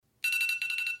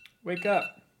Wake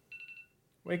up.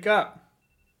 Wake up.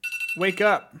 Wake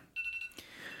up.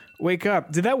 Wake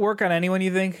up. Did that work on anyone,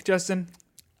 you think, Justin?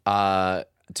 To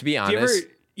be honest,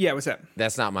 yeah, what's that?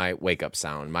 that's not my wake up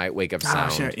sound. My wake up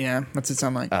sound. Oh shit, yeah. What's it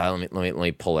sound like? Let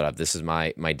me pull it up. This is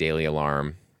my daily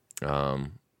alarm.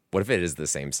 What if it is the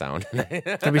same sound?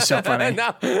 That'd be so funny.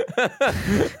 No.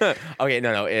 Okay,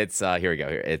 no. It's here we go.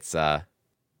 Here it's oh,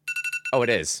 it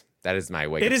is. That is my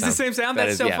wake up sound. It is the same sound?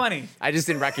 That's so funny. I just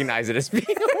didn't recognize it as being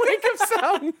a wake up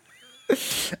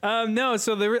sound. No,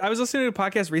 so I was listening to a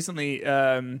podcast recently,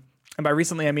 and by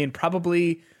recently I mean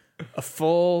probably a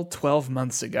full 12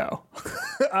 months ago.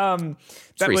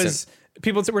 That was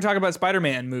people were talking about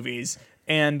Spider-Man movies,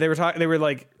 and they were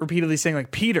like repeatedly saying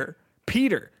like Peter,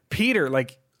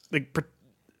 like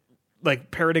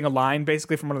parroting a line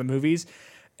basically from one of the movies,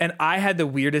 and I had the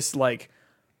weirdest like.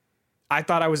 I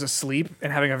thought I was asleep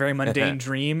and having a very mundane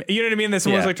dream. You know what I mean? That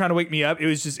someone was like trying to wake me up. It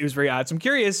was very odd. So I'm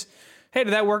curious. Hey,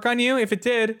 did that work on you? If it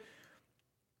did,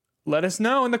 let us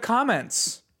know in the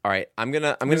comments. All right,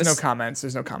 There's no comments.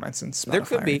 There's no comments in Spotify. There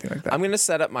could be. Like that. I'm gonna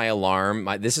set up my alarm.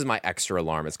 This is my extra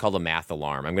alarm. It's called a math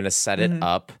alarm. I'm gonna set it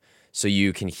up so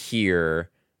you can hear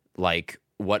like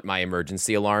what my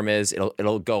emergency alarm is.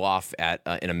 It'll go off at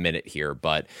in a minute here.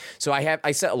 But so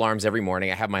I set alarms every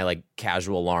morning. I have my like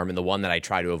casual alarm and the one that I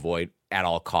try to avoid at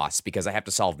all costs because I have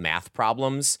to solve math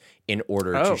problems in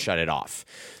order to shut it off.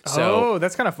 So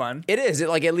that's kind of fun. It is. It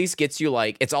like at least gets you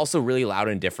like, it's also really loud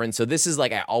and different. So this is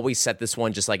like, I always set this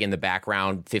one just like in the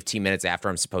background 15 minutes after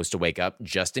I'm supposed to wake up,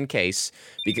 just in case.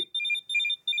 Because,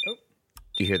 do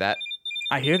you hear that?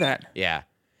 I hear that. Yeah.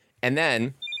 And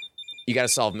then you got to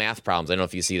solve math problems. I don't know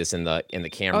if you see this in the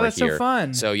camera that's here. So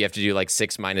fun. So you have to do like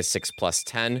 6 minus 6 plus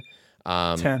 10.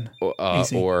 10.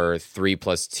 Or 3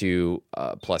 plus 2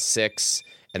 plus 6.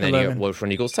 And then 11. Which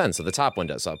one equals 10? So the top one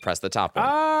does. So I'll press the top one.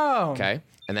 Oh. Okay.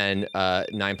 And then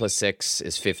 9 plus 6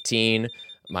 is 15.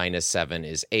 Minus 7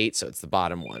 is 8. So it's the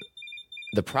bottom one.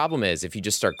 The problem is if you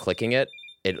just start clicking it,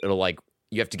 it'll like,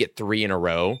 you have to get 3 in a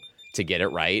row to get it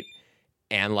right.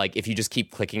 And like, if you just keep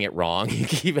clicking it wrong, you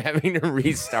keep having to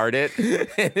restart it.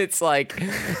 And it's like,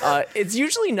 it's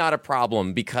usually not a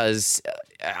problem because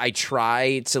I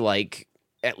try to like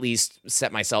at least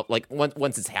set myself like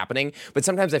once it's happening. But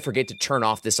sometimes I forget to turn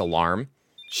off this alarm.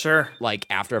 Sure. Like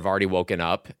after I've already woken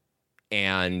up.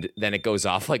 And then it goes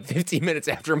off like 15 minutes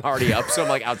after I'm already up. So I'm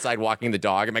like outside walking the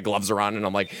dog and my gloves are on and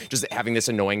I'm like just having this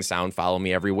annoying sound follow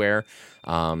me everywhere.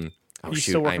 You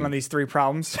still working on these 3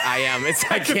 problems? I am.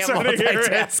 I can't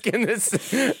multitask, and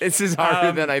this is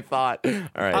harder than I thought. All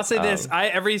right. I'll say this: I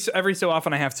every so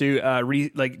often I have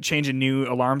to change a new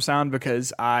alarm sound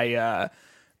because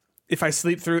if I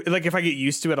sleep through, like if I get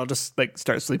used to it, I'll just like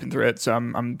start sleeping through it. So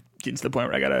I'm getting to the point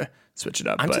where I gotta switch it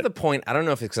up. I'm to the point. I don't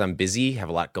know if it's because I'm busy, have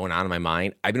a lot going on in my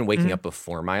mind. I've been waking up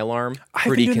before my alarm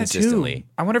pretty consistently.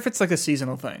 I wonder if it's like a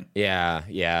seasonal thing. Yeah.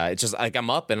 It's just like I'm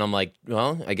up and I'm like,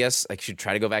 well, I guess I should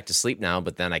try to go back to sleep now,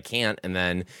 but then I can't. And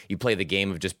then you play the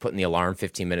game of just putting the alarm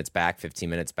 15 minutes back,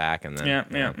 and then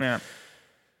Yeah.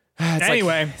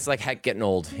 Anyway, it's like heck getting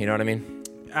old. You know what I mean?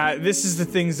 This is the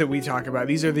things that we talk about.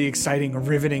 These are the exciting,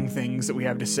 riveting things that we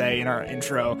have to say in our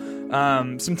intro.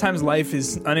 Sometimes life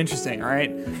is uninteresting, all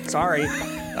right? Sorry.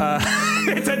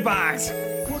 It's Hitbox.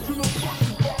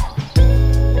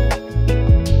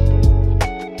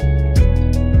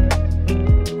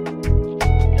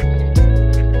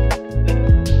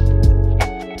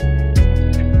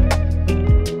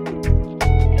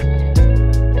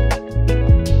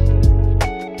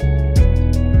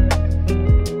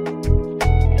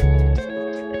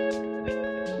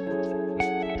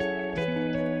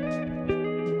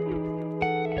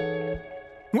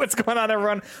 What's going on,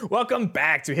 everyone? Welcome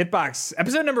back to Hitbox,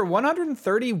 episode number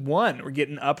 131. We're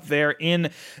getting up there in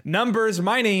numbers.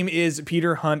 My name is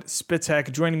Peter Hunt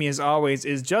Spitek. Joining me, as always,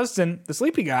 is Justin, the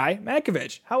sleepy guy,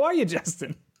 Makovich. How are you,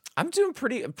 Justin? I'm doing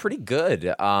pretty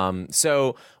good.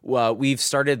 So we've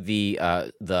started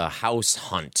the house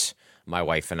hunt. My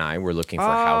wife and I were looking for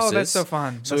houses. Oh, that's so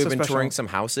fun. So we've been touring some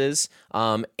houses,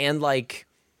 and like,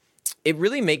 it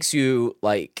really makes you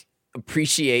like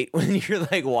appreciate when you're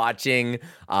like watching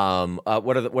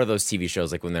what are those TV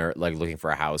shows like when they're like looking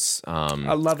for a house.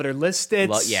 I Love It or Listed.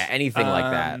 Anything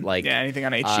like that. Like anything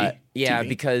on HG. Yeah, TV.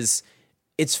 because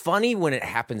it's funny when it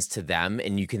happens to them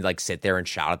and you can like sit there and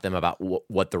shout at them about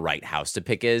what the right house to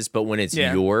pick is, but when it's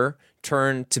your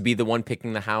turn to be the one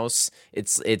picking the house,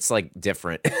 it's like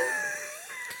different.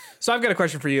 So I've got a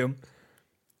question for you.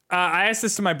 I asked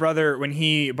this to my brother when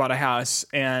he bought a house,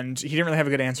 and he didn't really have a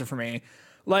good answer for me.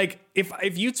 Like,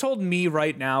 if you told me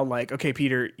right now, like, okay,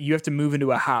 Peter, you have to move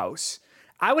into a house,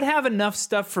 I would have enough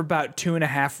stuff for about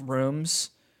 2.5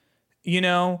 rooms, you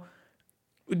know?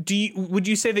 would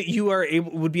you say that you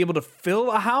would be able to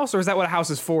fill a house, or is that what a house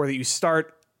is for? That you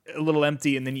start a little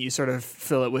empty and then you sort of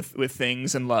fill it with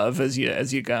things and love as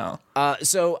you go.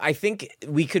 So I think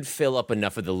we could fill up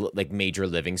enough of the like major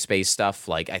living space stuff.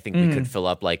 Like I think we could fill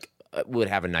up like would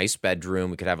have a nice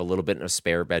bedroom. We could have a little bit of a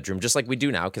spare bedroom, just like we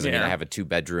do now. Because I mean, I have a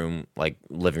 2-bedroom like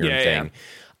living room thing.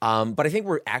 But I think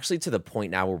we're actually to the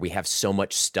point now where we have so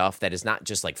much stuff that is not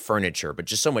just like furniture, but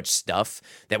just so much stuff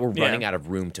that we're running out of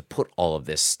room to put all of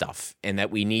this stuff, and that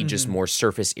we need just more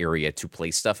surface area to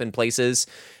place stuff in places.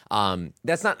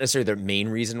 That's not necessarily the main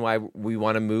reason why we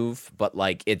want to move, but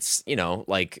like it's, you know,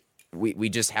 like we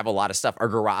just have a lot of stuff. Our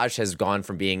garage has gone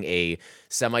from being a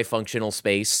semi-functional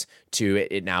space to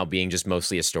it now being just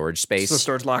mostly a storage space. So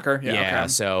storage locker. Yeah. Okay.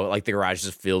 So like the garage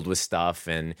is filled with stuff.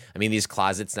 And I mean, these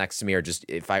closets next to me are just,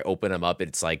 if I open them up,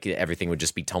 it's like everything would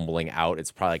just be tumbling out.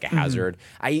 It's probably like a hazard.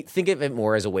 I think of it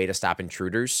more as a way to stop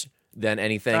intruders than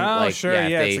anything. Oh, like, sure.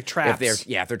 It's like traps.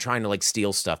 If they're trying to like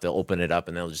steal stuff, they'll open it up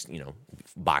and they'll just, you know,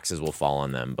 boxes will fall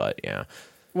on them. But yeah.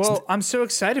 Well, I'm so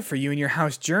excited for you and your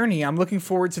house journey. I'm looking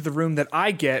forward to the room that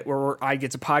I get, where I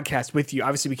get to podcast with you.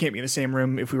 Obviously, we can't be in the same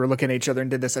room. If we were looking at each other and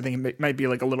did this, I think it might be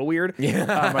like a little weird, like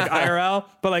IRL.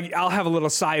 But like, I'll have a little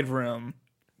side room,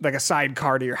 like a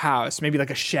sidecar to your house, maybe like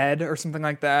a shed or something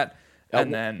like that.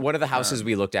 And then one of the houses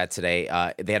we looked at today,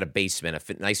 they had a basement,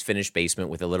 nice finished basement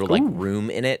with a little like room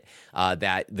in it.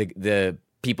 That the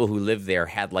people who lived there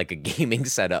had like a gaming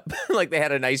setup. Like they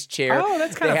had a nice chair. Oh,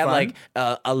 that's kind of fun. They had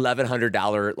like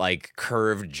 $1,100 like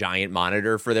curved giant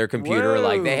monitor for their computer. Whoa.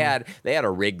 Like they had a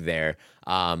rig there.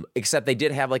 Except they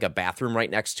did have like a bathroom right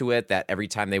next to it that every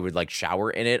time they would like shower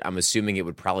in it, I'm assuming it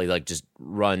would probably like just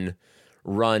run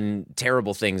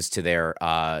terrible things to their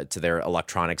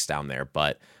electronics down there.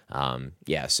 But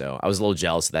yeah, so I was a little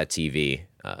jealous of that TV,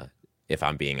 if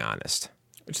I'm being honest.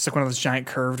 just like one of those giant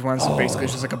curved ones. So basically,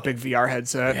 it's just like a big VR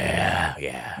headset.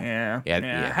 Yeah.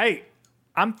 Hey,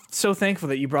 I'm so thankful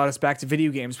that you brought us back to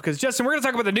video games because, Justin, we're going to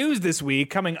talk about the news this week.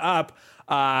 Coming up,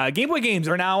 Game Boy games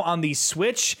are now on the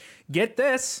Switch. Get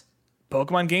this.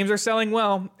 Pokemon games are selling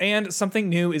well, and something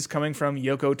new is coming from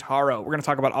Yoko Taro. We're going to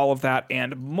talk about all of that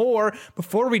and more.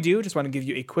 Before we do, just want to give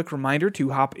you a quick reminder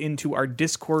to hop into our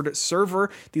Discord server.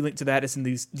 The link to that is in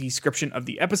the description of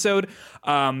the episode.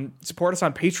 Support us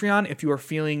on Patreon if you are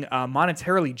feeling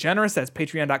monetarily generous. That's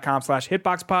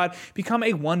patreon.com/hitboxpod. Become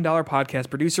a $1 podcast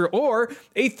producer or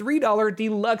a $3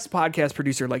 deluxe podcast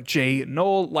producer like Jay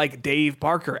Knoll, like Dave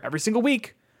Barker. Every single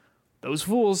week, those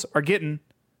fools are getting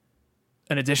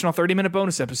an additional 30-minute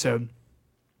bonus episode.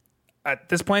 At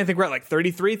this point, I think we're at like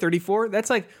 33, 34. That's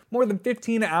like more than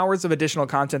 15 hours of additional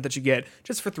content that you get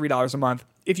just for $3 a month.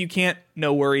 If you can't,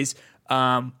 no worries.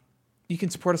 You can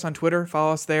support us on Twitter.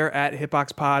 Follow us there at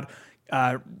HitboxPod.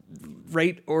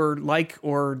 Rate or like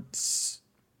or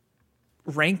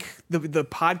rank the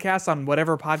podcast on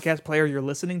whatever podcast player you're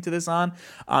listening to this on.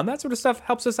 That sort of stuff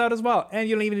helps us out as well. And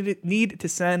you don't even need to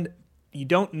spend,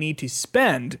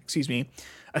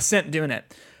 a cent doing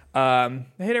it. I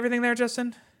hit everything there,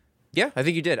 Justin? Yeah, I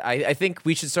think you did. I think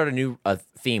we should start a new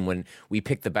theme when we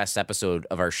pick the best episode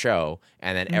of our show,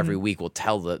 and then every week we'll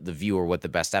tell the viewer what the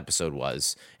best episode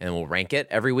was, and then we'll rank it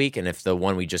every week, and if the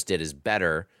one we just did is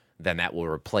better, then that will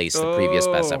replace the previous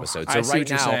best episode. So right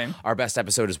now, our best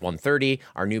episode is 130.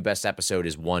 Our new best episode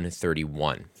is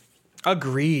 131.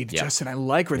 Agreed. Yep. Justin, I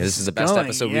like where this is the best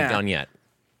episode we've done yet.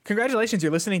 Congratulations,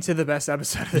 you're listening to the best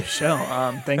episode of the show.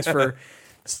 Thanks for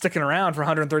sticking around for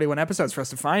 131 episodes for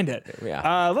us to find it.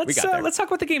 Yeah, let's talk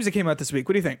about the games that came out this week.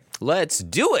 What do you think? Let's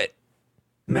do it.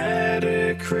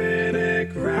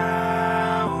 Metacritic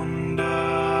Roundup.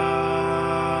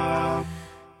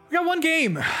 We got one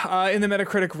game in the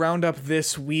Metacritic Roundup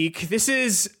this week. This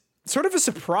is sort of a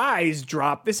surprise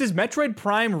drop. This is Metroid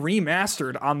Prime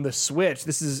Remastered on the Switch.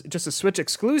 This is just a Switch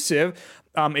exclusive,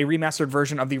 a remastered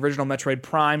version of the original Metroid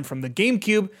Prime from the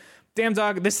GameCube. Damn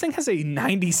dog, this thing has a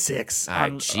 96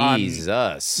 on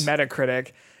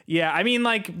Metacritic. Yeah, I mean,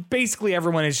 like, basically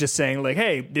everyone is just saying, like,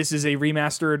 hey, this is a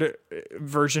remastered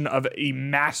version of a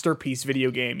masterpiece video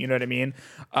game. You know what I mean?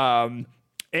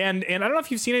 And I don't know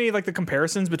if you've seen any, like, the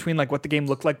comparisons between, like, what the game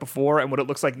looked like before and what it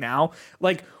looks like now.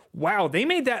 Like, wow, they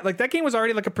made that, like, that game was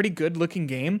already, like, a pretty good-looking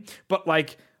game. But,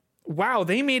 like, wow,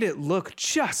 they made it look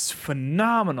just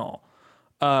phenomenal.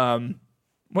 What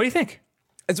do you think?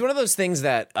 It's one of those things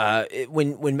that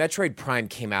when Metroid Prime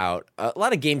came out, a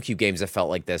lot of GameCube games that felt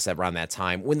like this around that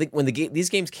time. When these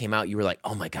games came out, you were like,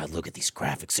 "Oh my god, look at these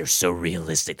graphics! They're so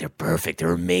realistic. They're perfect.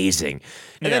 They're amazing."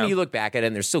 And then you look back at it,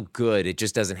 and they're so good. It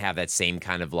just doesn't have that same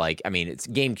kind of like. I mean, it's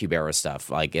GameCube era stuff.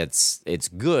 Like it's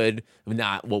good,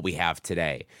 not what we have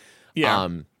today. Yeah.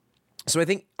 So I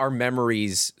think our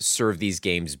memories serve these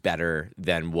games better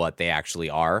than what they actually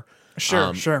are.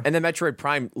 Sure. And then Metroid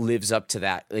Prime lives up to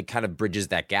that. It kind of bridges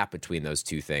that gap between those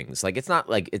two things. Like,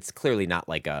 it's clearly not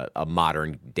like a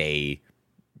modern day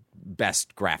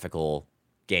best graphical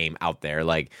game out there.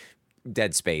 Like,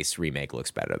 Dead Space remake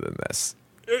looks better than this.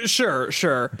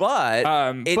 Sure. But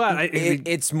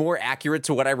it's more accurate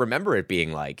to what I remember it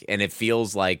being like, and it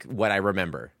feels like what I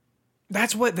remember.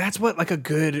 That's what like a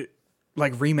good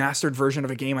like remastered version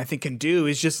of a game I think can do,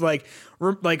 is just like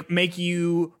make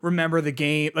you remember the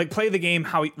game, like play the game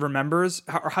how it remembers,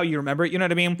 how you remember it, you know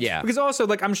what I mean? Yeah. Because also,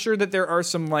 like, I'm sure that there are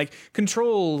some like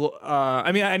control,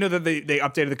 I mean, I know that they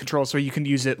updated the control so you can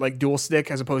use it like dual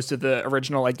stick as opposed to the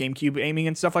original like GameCube aiming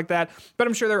and stuff like that, but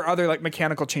I'm sure there are other like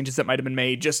mechanical changes that might have been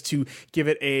made just to give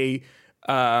it a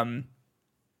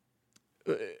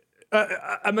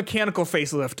mechanical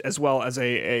facelift as well as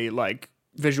a like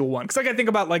visual one. Because like I think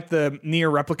about like the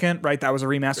Nier Replicant, right? That was a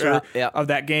remaster of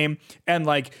that game, and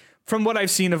like from what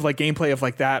I've seen of like gameplay of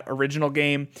like that original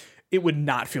game, it would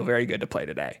not feel very good to play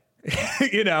today.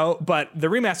 You know, but the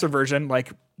remastered version,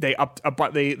 like they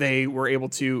they were able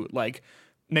to like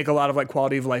make a lot of like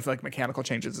quality of life, like mechanical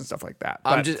changes and stuff like that.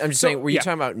 But, I'm just saying, were you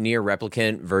talking about Nier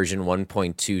Replicant version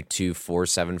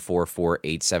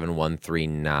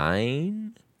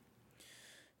 1.2247448739?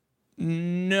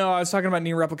 No, I was talking about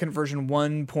Nier Replicant version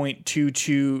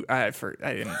 1.22. I don't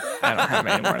have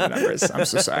any more of the numbers. I'm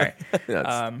so sorry.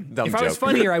 If I was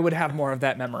funnier, I would have more of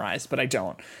that memorized, but I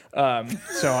don't. But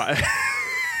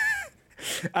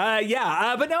no,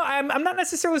 I'm not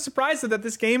necessarily surprised that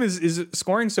this game is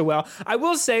scoring so well. I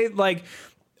will say, like,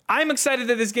 I'm excited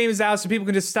that this game is out so people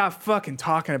can just stop fucking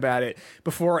talking about it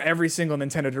before every single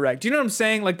Nintendo Direct. Do you know what I'm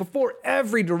saying? Like, before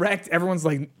every Direct, everyone's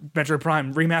like, Metroid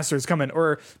Prime Remaster is coming.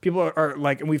 Or people are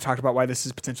like, and we've talked about why this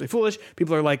is potentially foolish,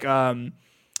 people are like,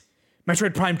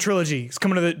 Metroid Prime Trilogy is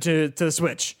coming to the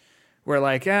Switch. We're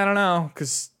like, I don't know,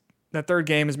 because that third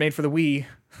game is made for the Wii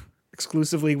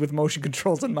exclusively with motion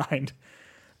controls in mind.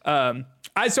 I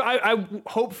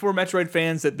hope for Metroid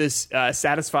fans that this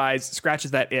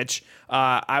scratches that itch.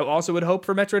 I also would hope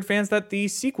for Metroid fans that the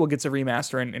sequel gets a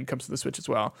remaster and comes to the Switch as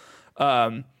well.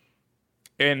 And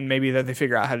maybe that they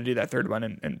figure out how to do that third one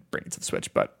and bring it to the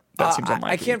Switch, but that seems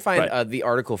unlikely. I can't find the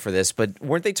article for this, but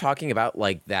weren't they talking about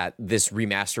like that this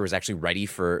remaster was actually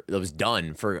it was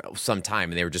done for some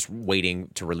time and they were just waiting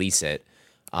to release it?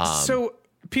 So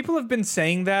people have been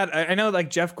saying that. I know like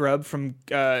Jeff Grubb from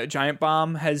Giant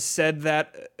Bomb has said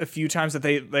that a few times, that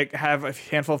they like have a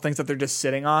handful of things that they're just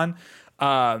sitting on.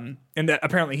 And that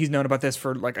apparently he's known about this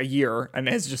for like a year and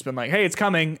has just been like, hey, it's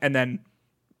coming. And then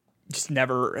just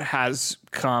never has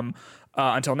come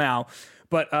until now.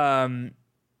 But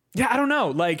yeah, I don't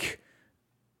know. Like,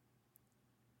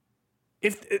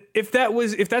 if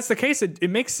that's the case, it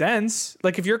makes sense.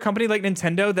 Like, if you're a company like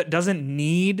Nintendo that doesn't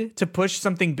need to push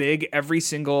something big every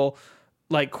single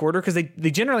like quarter, because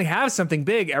they generally have something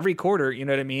big every quarter, you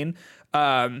know what I mean?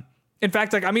 In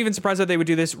fact, like, I'm even surprised that they would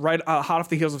do this right hot off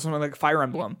the heels of something like Fire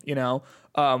Emblem, you know,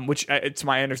 which to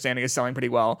my understanding is selling pretty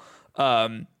well.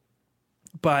 But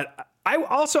I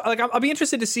also like, I'll be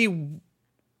interested to see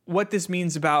what this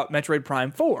means about Metroid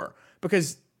Prime 4,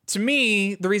 because to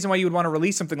me, the reason why you would want to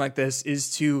release something like this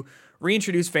is to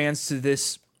reintroduce fans to the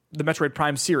Metroid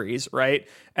Prime series, right?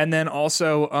 And then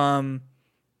also,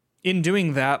 in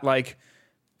doing that, like,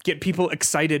 get people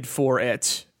excited for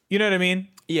it. You know what I mean?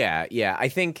 Yeah. I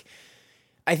think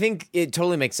it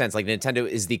totally makes sense. Like, Nintendo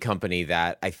is the company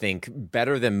that I think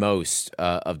better than most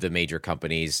of the major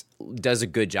companies does a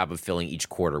good job of filling each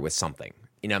quarter with something.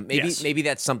 You know, maybe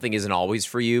that something isn't always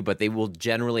for you, but they will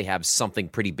generally have something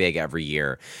pretty big every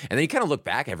year. And then you kind of look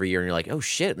back every year and you're like, oh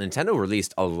shit, Nintendo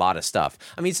released a lot of stuff.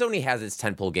 I mean, Sony has its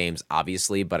tentpole games,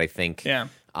 obviously, but I think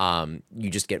you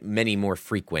just get many more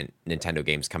frequent Nintendo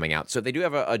games coming out. So they do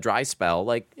have a dry spell,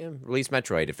 like release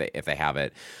Metroid if they have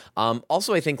it.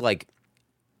 Also, I think like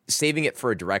saving it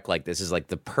for a Direct like this is like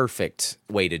the perfect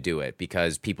way to do it,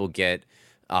 because people get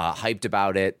hyped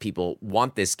about it. People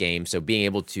want this game, so being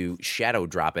able to shadow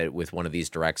drop it with one of these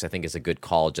Directs, I think, is a good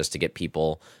call, just to get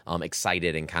people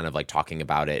excited and kind of like talking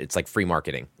about it. It's like free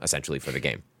marketing essentially for the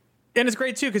game. And it's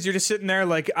great too, because you're just sitting there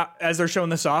like as they're showing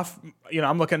this off, you know,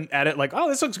 I'm looking at it like, oh,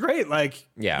 this looks great. Like,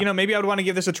 you know, maybe I would want to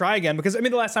give this a try again, because I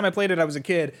mean, the last time I played it, I was a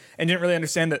kid and didn't really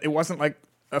understand that it wasn't like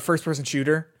a first person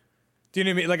shooter. Do you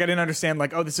know what I mean? Like, I didn't understand,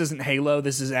 like, oh, this isn't Halo.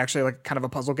 This is actually, like, kind of a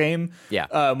puzzle game.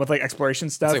 Yeah. With, like, exploration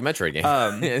stuff. It's like a Metroid game.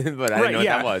 But I didn't know what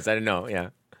that was. I didn't know,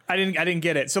 yeah. I didn't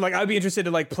get it. So, like, I'd be interested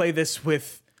to, like, play this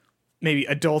with maybe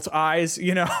adult eyes,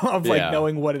 you know, of, like,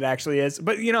 knowing what it actually is.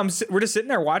 But, you know, we're just sitting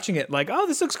there watching it, like, oh,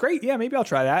 this looks great. Yeah, maybe I'll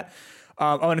try that.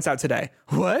 And it's out today.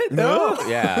 What? No. Oh.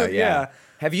 Yeah. Yeah.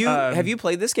 Have you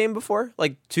played this game before,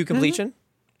 like to completion?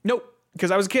 Nope.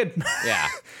 Because I was a kid. Yeah.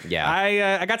 Yeah.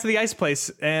 I got to the ice place,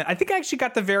 and I think I actually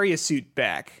got the Various suit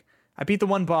back. I beat the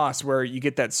one boss where you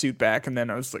get that suit back, and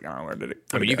then I was like, oh, where did it?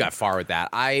 I mean, you got far with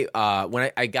that.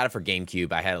 When I got it for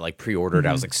GameCube, I had it like pre-ordered.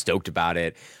 I was like stoked about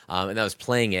it, and I was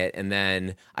playing it, and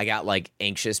then I got like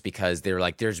anxious because they were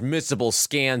like, "There's missable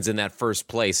scans in that first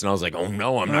place," and I was like, "Oh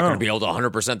no, I'm not going to be able to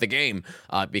 100% the game,"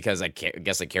 because I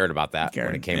guess I cared about that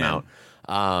when it came out.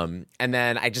 And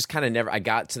then I just kind of I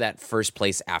got to that first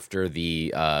place after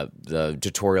the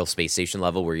tutorial space station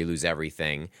level where you lose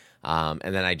everything. And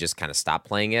then I just kind of stopped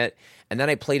playing it. And then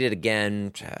I played it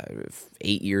again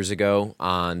 8 years ago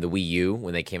on the Wii U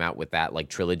when they came out with that like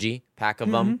trilogy pack of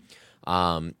them.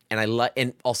 And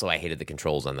and also I hated the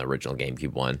controls on the original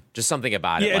GameCube one. Just something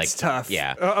about it. Yeah, like, it's tough.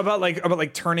 Yeah.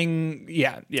 About turning.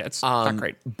 Yeah, it's not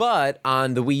great. But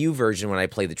on the Wii U version, when I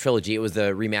played the trilogy, it was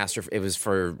the remaster. It was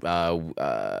for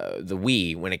the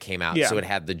Wii when it came out. Yeah. So it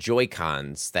had the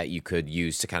Joy-Cons that you could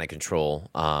use to kind of control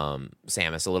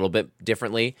Samus a little bit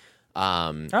differently.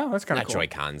 That's kind of not cool.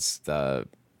 Joy-Cons, the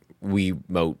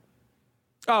Wiimote.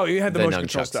 Oh, you had the motion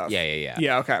control nunchucks. stuff. Yeah.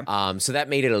 Yeah, okay. So that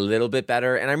made it a little bit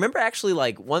better. And I remember actually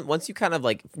like once you kind of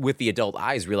like with the adult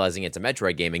eyes realizing it's a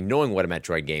Metroid game and knowing what a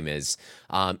Metroid game is,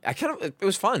 it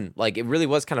was fun. Like it really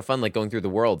was kind of fun, like going through the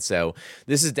world. So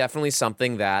this is definitely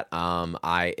something that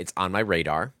it's on my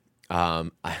radar.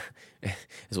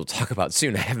 As we'll talk about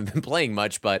soon, I haven't been playing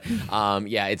much, but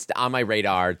it's on my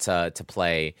radar to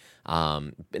play.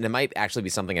 And it might actually be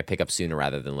something I pick up sooner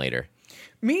rather than later.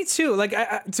 Me too. Like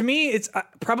to me, it's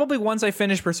probably once I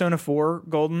finish Persona 4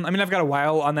 Golden. I mean, I've got a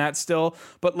while on that still,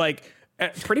 but like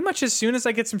pretty much as soon as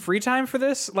I get some free time for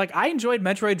this, like I enjoyed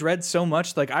Metroid Dread so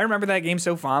much. Like I remember that game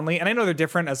so fondly, and I know they're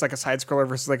different as like a side scroller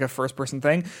versus like a first person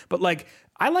thing, but like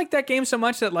I like that game so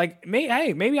much that like maybe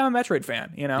I'm a Metroid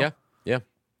fan. You know? Yeah.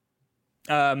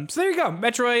 So there you go.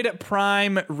 Metroid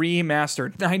Prime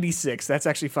Remastered 96. That's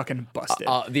actually fucking busted.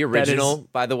 The original,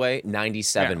 by the way,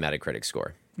 97 Metacritic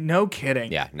score. No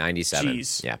kidding. Yeah, 97.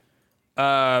 Jeez. Yeah.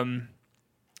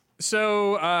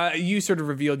 So you sort of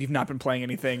revealed you've not been playing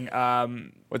anything.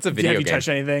 What's a video game? Have you touched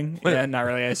anything? Yeah, not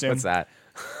really, I assume. What's that?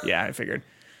 Yeah, I figured.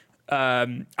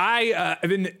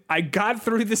 I got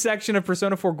through the section of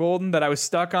Persona 4 Golden that I was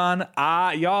stuck on.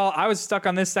 I was stuck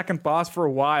on this second boss for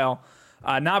a while.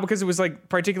 Not because it was like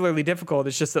particularly difficult.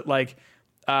 It's just that like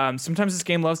sometimes this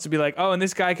game loves to be like, oh, and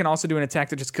this guy can also do an attack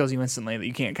that just kills you instantly that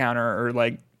you can't counter or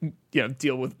like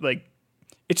deal with. Like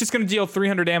it's just going to deal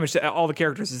 300 damage to all the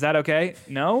characters. Is that okay?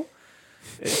 No,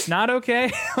 it's not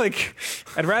okay. Like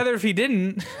I'd rather if he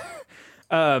didn't.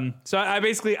 So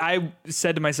I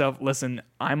said to myself, listen,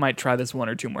 I might try this one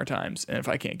or two more times, and if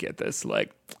I can't get this,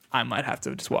 like I might have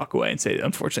to just walk away and say,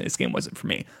 unfortunately, this game wasn't for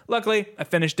me. Luckily, I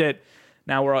finished it.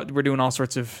 Now we're doing all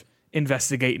sorts of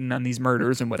investigating on these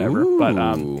murders and whatever. Ooh.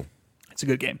 But it's a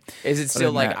good game. Is it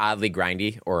still like oddly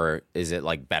grindy, or is it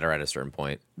like better at a certain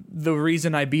point? The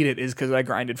reason I beat it is because I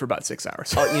grinded for about 6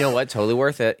 hours. Oh, you know what? Totally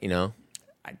worth it. You know,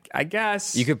 I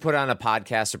guess you could put on a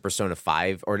podcast of Persona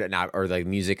 5 or the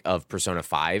music of Persona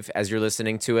 5 as you're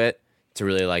listening to it to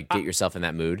really like get yourself in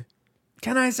that mood.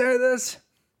 Can I say this?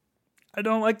 I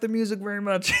don't like the music very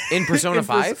much In Persona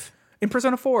 5. In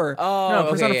Persona 4. Oh, no, okay,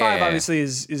 Persona 5 yeah. obviously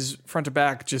is front to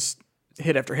back, just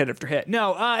hit after hit after hit.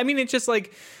 No, I mean, it's just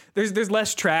like there's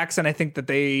less tracks, and I think that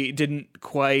they didn't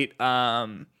quite,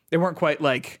 they weren't quite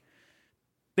like,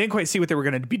 they didn't quite see what they were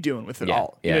going to be doing with it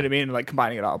all. You know what I mean? Like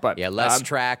combining it all. But yeah, less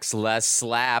tracks, less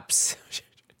slaps.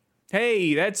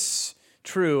 Hey, that's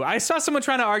true. I saw someone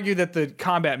trying to argue that the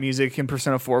combat music in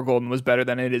Persona 4 Golden was better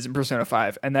than it is in Persona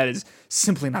 5, and that is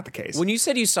simply not the case. When you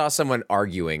said you saw someone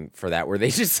arguing for that, were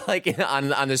they just like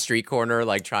on the street corner,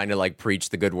 like trying to like preach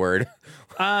the good word?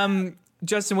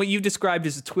 Justin, what you've described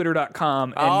is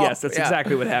Twitter.com, and yes, that's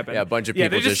exactly what happened. Yeah, a bunch of people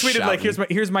they just tweeted shouting.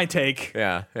 like, here's my take.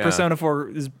 Yeah. Persona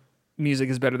 4 music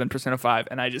is better than Persona 5,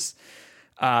 and I just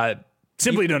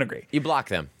simply don't agree. You block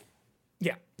them.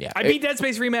 Yeah. I beat Dead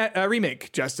Space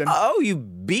remake, Justin. Oh, you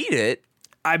beat it.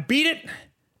 I beat it.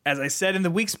 As I said in the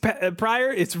weeks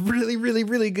prior, it's really, really,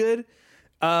 really good.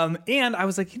 And I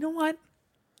was like, you know what?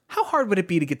 How hard would it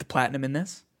be to get the platinum in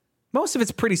this? Most of it's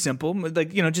pretty simple.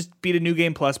 Like, just beat a New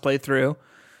Game Plus playthrough.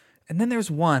 And then there's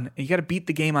one, and you got to beat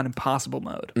the game on Impossible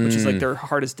mode, which is like their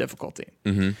hardest difficulty.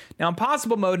 Mm-hmm. Now,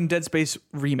 Impossible mode in Dead Space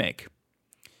remake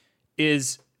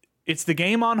it's the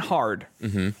game on hard.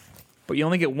 Mm-hmm. But you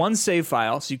only get one save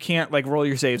file, so you can't like roll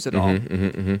your saves at all.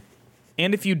 And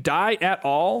if you die at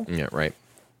all,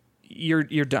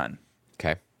 you're done.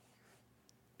 Okay.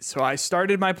 So I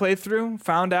started my playthrough,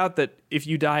 found out that if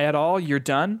you die at all, you're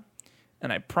done.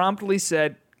 and I promptly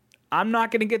said, I'm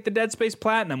not going to get the Dead Space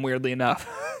Platinum, weirdly enough.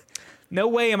 No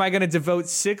way am I going to devote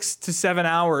 6 to 7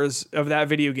 hours of that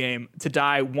video game to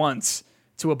die once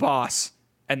to a boss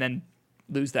and then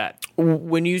lose that.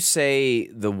 When you say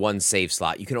the one save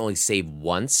slot, you can only save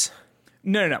once?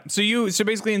 No. So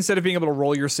basically, instead of being able to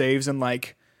roll your saves and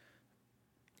like,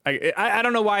 I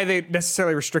don't know why they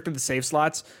necessarily restricted the save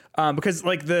slots, because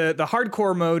like the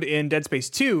hardcore mode in Dead Space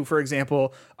 2, for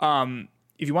example,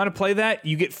 if you want to play that,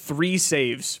 you get 3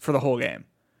 saves for the whole game.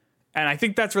 And I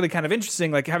think that's really kind of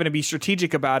interesting, like having to be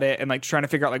strategic about it and like trying to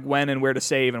figure out like when and where to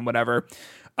save and whatever.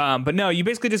 But no, you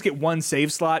basically just get 1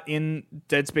 save slot in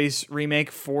Dead Space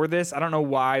Remake for this. I don't know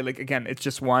why. Like, again, it's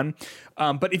just 1.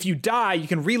 But if you die, you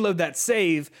can reload that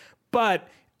save, but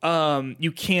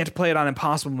you can't play it on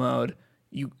impossible mode.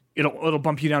 It'll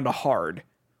bump you down to hard.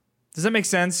 Does that make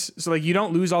sense? So like you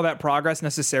don't lose all that progress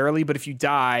necessarily, but if you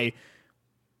die,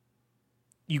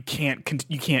 you can't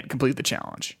complete the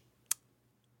challenge.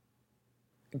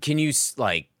 Can you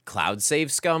like cloud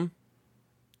save scum?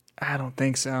 I don't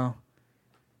think so.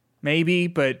 Maybe,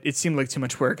 but it seemed like too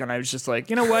much work, and I was just like,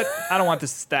 you know what? I don't want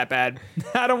this that bad.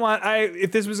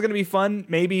 If this was gonna be fun,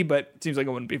 maybe, but it seems like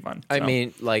it wouldn't be fun. So. I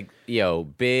mean, like,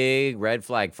 big red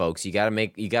flag, folks. You gotta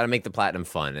make the platinum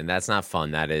fun, and that's not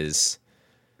fun. That is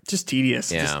just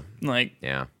tedious. Yeah,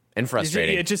 yeah, and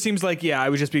frustrating. It just seems like I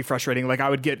would just be frustrating. Like I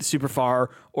would get super far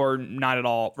or not at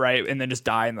all, right, and then just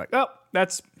die, and like, oh,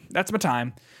 that's my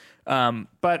time.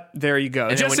 But there you go.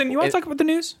 Justin, you want to talk about the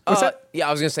news? What's that? Yeah,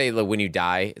 I was gonna say, like, when you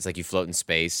die, it's like you float in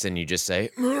space and you just say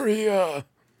Maria,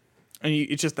 and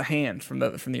it's just the hand from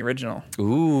the original.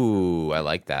 Ooh, I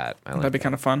like that. That'd be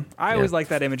kind of fun. I always like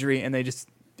that imagery, and they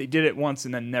did it once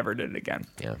and then never did it again.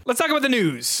 Yeah. Let's talk about the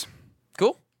news.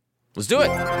 Cool. Let's do it.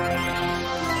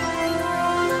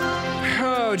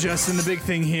 Oh, Justin, the big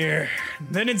thing here.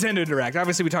 The Nintendo Direct.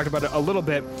 Obviously, we talked about it a little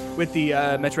bit with the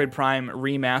Metroid Prime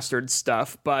remastered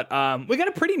stuff, but we got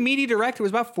a pretty meaty Direct. It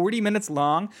was about 40 minutes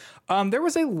long. There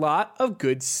was a lot of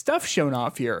good stuff shown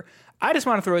off here. I just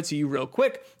want to throw it to you real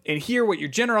quick and hear what your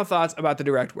general thoughts about the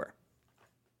Direct were.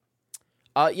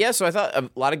 Yeah, so I thought a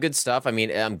lot of good stuff. I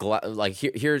mean, I'm glad. Like,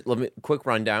 here, let me quick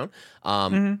rundown.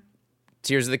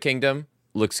 Tears of the Kingdom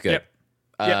looks good. Yep.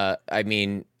 I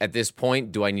mean, at this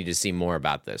point, do I need to see more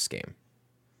about this game?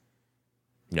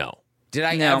 No. Did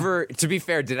I ever, to be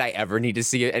fair, did I ever need to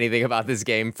see anything about this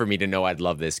game for me to know I'd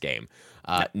love this game?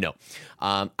 No.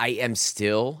 I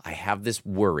have this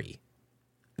worry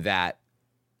that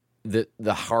the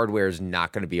hardware is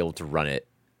not going to be able to run it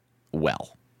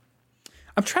well.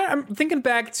 I'm thinking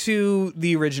back to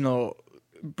the original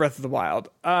Breath of the Wild.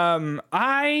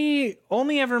 I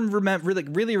only ever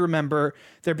really remember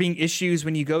there being issues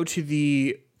when you go to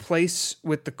the place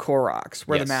with the Koroks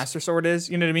where the Master Sword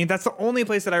is. You know what I mean? That's the only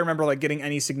place that I remember like getting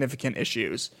any significant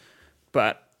issues.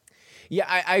 But yeah,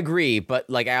 I agree. But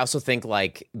like, I also think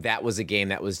like that was a game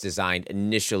that was designed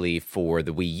initially for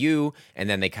the Wii U, and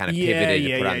then they kind of pivoted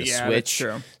to put on the Switch. That's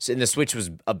true. So, and the Switch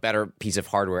was a better piece of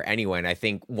hardware anyway. And I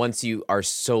think once you are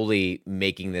solely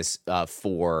making this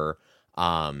for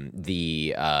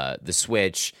the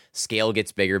Switch, scale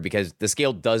gets bigger because the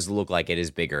scale does look like it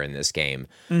is bigger in this game.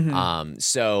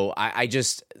 So I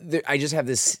just have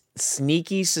this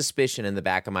sneaky suspicion in the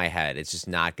back of my head it's just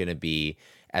not going to be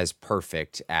as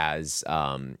perfect as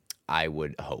I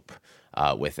would hope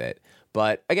with it.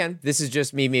 But again, this is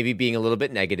just me maybe being a little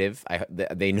bit negative.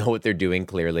 They know what they're doing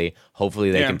clearly.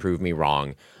 Hopefully they can prove me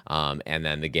wrong, and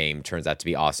then the game turns out to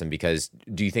be awesome. Because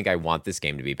do you think I want this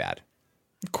game to be bad?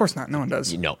 Of course not. No one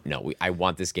does. No. I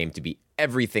want this game to be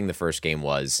everything the first game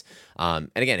was. And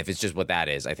again, if it's just what that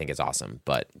is, I think it's awesome.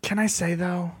 But can I say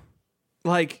though,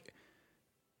 like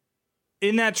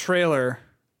in that trailer,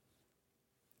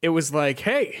 it was like,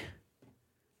 hey,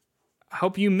 I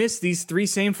hope you miss these 3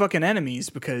 same fucking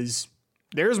enemies because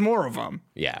there's more of them.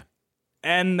 Yeah.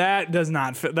 And that does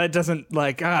not fit. That doesn't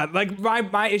like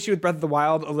my issue with Breath of the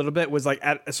Wild a little bit was like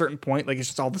at a certain point, like it's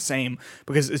just all the same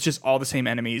because it's just all the same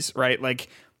enemies, right? Like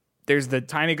there's the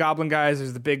tiny goblin guys,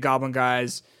 there's the big goblin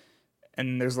guys,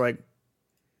 and there's like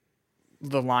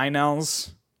the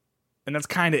Lionels, and that's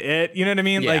kind of it. You know what I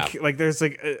mean? Yeah. Like there's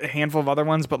like a handful of other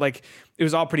ones, but like it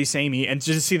was all pretty samey. And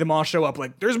to just see them all show up,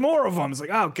 like there's more of them. It's like,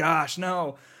 oh gosh,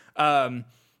 no.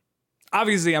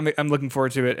 Obviously, I'm looking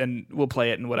forward to it, and we'll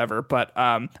play it and whatever. But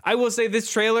I will say this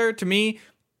trailer to me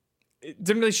it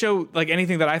didn't really show like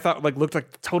anything that I thought like looked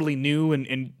like totally new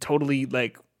and totally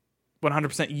like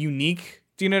 100% unique.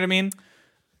 Do you know what I mean?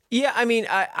 Yeah, I mean,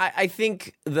 I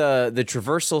think the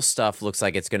traversal stuff looks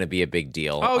like it's going to be a big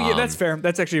deal. Oh yeah, that's fair.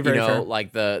 That's actually very fair.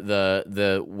 Like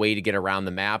the way to get around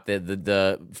the map,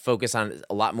 the focus on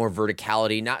a lot more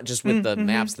verticality, not just with the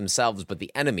maps themselves, but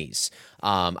the enemies.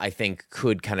 I think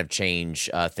could kind of change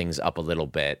things up a little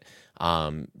bit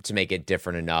to make it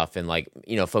different enough, and like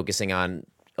focusing on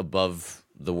above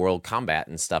the world combat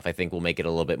and stuff. I think will make it a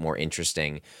little bit more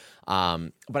interesting.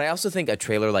 But I also think a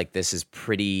trailer like this is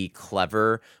pretty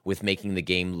clever with making the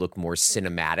game look more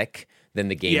cinematic than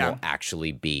the game will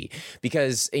actually be.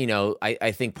 Because,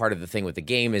 I think part of the thing with the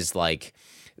game is like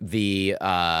the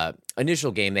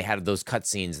initial game, they had those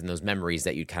cutscenes and those memories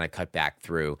that you'd kind of cut back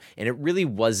through. And it really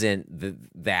wasn't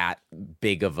that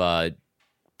big of a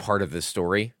part of the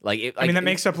story. That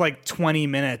makes up like 20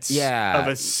 minutes of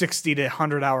a 60 to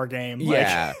 100 hour game.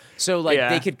 So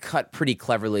they could cut pretty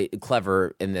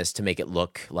clever in this to make it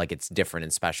look like it's different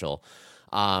and special.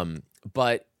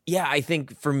 But yeah, I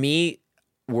think for me,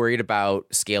 worried about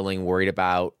scaling, worried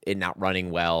about it not running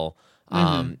well.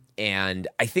 And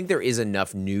I think there is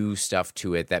enough new stuff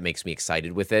to it that makes me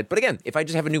excited with it. But again, if I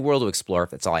just have a new world to explore,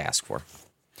 that's all I ask for.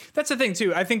 That's the thing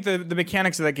too. I think the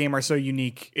mechanics of that game are so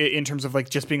unique in terms of like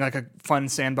just being like a fun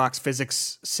sandbox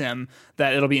physics sim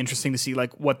that it'll be interesting to see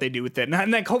like what they do with it.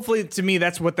 And like hopefully to me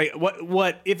that's what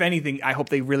if anything I hope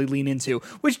they really lean into,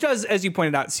 which does, as you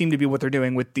pointed out, seem to be what they're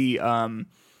doing with the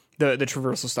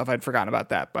traversal stuff. I'd forgotten about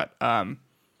that, but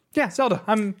yeah, Zelda.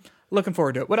 I'm looking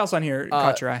forward to it. What else on here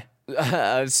caught your eye?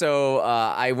 So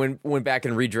I went back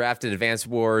and redrafted Advance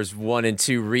Wars 1 and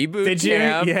 2 reboot. Did you?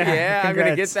 Camp. Yeah, I'm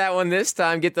gonna get that one this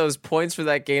time. Get those points for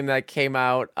that game that came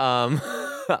out.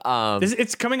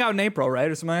 It's coming out in April, right,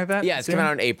 or something like that? Yeah, it's coming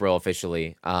out in April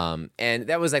officially. And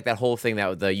that was like that whole thing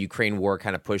that the Ukraine war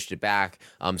kind of pushed it back.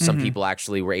 Some people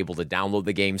actually were able to download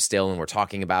the game still, and were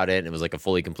talking about it. And it was like a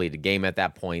fully completed game at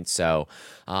that point. So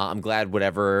I'm glad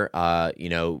whatever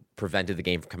prevented the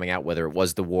game from coming out, whether it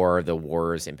was the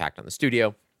war's impact on the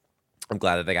studio. I'm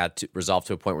glad that they got resolved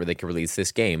to a point where they could release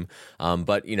this game.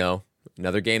 But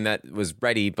another game that was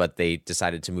ready, but they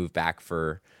decided to move back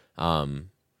for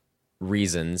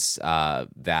reasons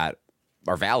that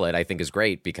are valid, I think is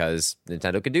great because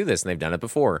Nintendo could do this and they've done it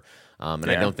before. I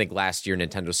don't think last year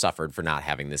Nintendo suffered for not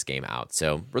having this game out.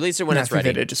 So release it when it's ready.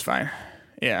 They did just fine.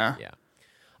 Yeah.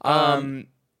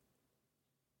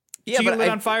 Yeah, so you get lit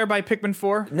on fire by Pikmin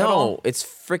 4? No, it's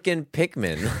freaking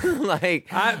Pikmin.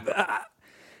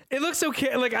 It looks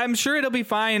okay. Like I'm sure it'll be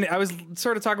fine. I was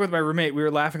sort of talking with my roommate. We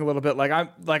were laughing a little bit.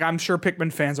 I'm sure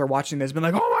Pikmin fans are watching this, been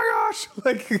like, oh my gosh,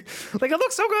 like it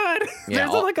looks so good. Yeah,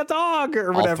 There's like a dog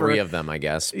or whatever. All three of them, I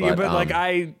guess. But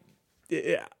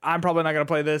I'm probably not gonna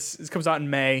play this. This comes out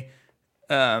in May,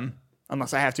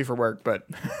 unless I have to for work. But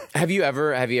have you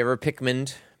ever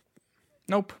Pikmin'd?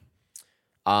 Nope.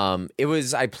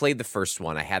 I played the first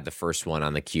one. I had the first one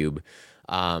on the Cube.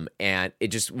 And it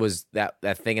just was that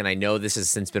thing. And I know this has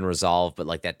since been resolved, but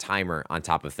like that timer on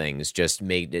top of things just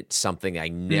made it something I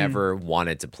never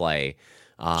wanted to play.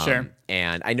 Sure.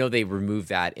 And I know they removed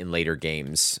that in later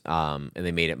games. And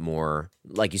they made it more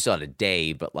like you still had a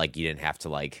day, but like you didn't have to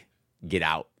like get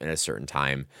out at a certain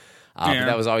time. But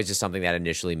that was always just something that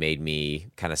initially made me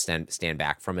kind of stand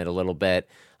back from it a little bit.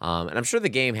 And I'm sure the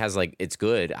game has like, it's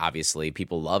good. Obviously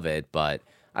people love it, but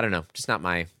I don't know, just not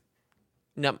my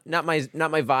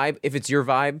vibe. If it's your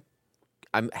vibe,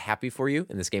 I'm happy for you.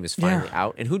 And this game is finally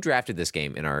out. And who drafted this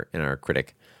game in our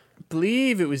critic? I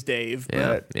believe it was Dave.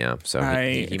 But yeah. So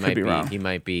he might be wrong. He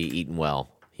might be eating well.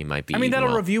 He might be. I mean,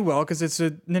 that'll review well because it's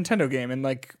a Nintendo game, and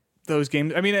like those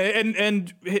games. I mean,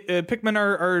 and Pikmin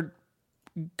are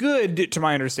good to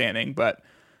my understanding, but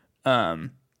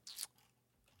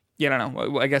yeah, I don't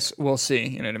know. I guess we'll see.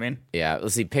 You know what I mean? Yeah.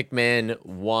 Let's see. Pikmin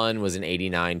 1 was an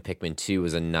 89. Pikmin 2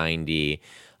 was a 90.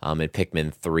 And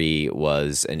Pikmin 3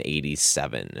 was an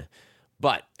 87.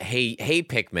 But hey,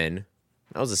 Pikmin,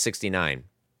 that was a 69.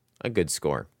 A good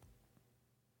score.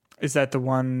 Is that the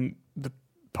one, the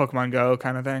Pokemon Go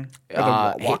kind of thing? Or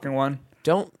the walking one?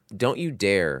 Don't you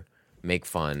dare make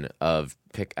fun of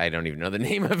I don't even know the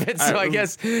name of it, so I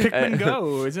guess Pikmin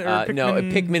Go, is it? Or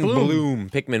Pikmin Bloom.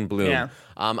 Pikmin Bloom. Yeah.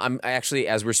 I'm actually,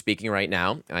 as we're speaking right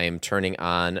now, I am turning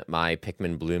on my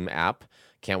Pikmin Bloom app.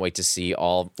 Can't wait to see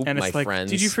all my friends.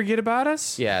 Did you forget about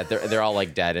us? Yeah, they're all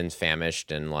like dead and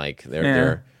famished and like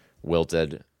they're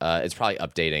wilted. It's probably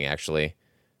updating actually.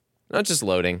 Not just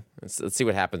loading. Let's see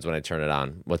what happens when I turn it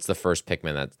on. What's the first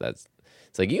Pikmin that's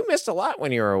it's like you missed a lot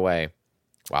when you were away.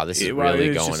 Wow, this is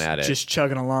really going at it. Just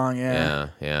chugging along, yeah.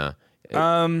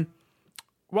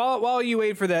 While you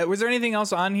wait for that, was there anything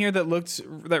else on here that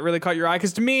really caught your eye?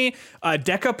 Because to me,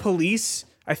 Deca Police,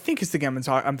 I think is the game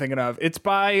I'm thinking of. It's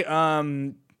by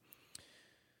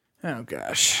Oh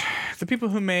gosh, the people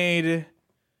who made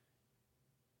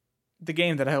the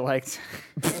game that I liked,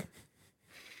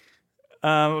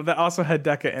 that also had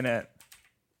Deca in it.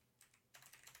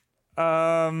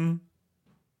 The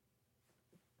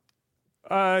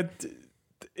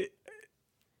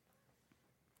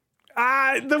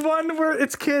one where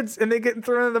it's kids and they get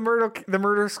thrown in the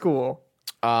murder school.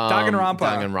 Danganronpa.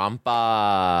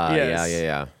 Danganronpa.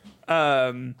 Yes.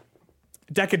 Yeah.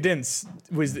 Decadence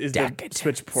is the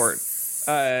Switch port.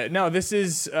 No, this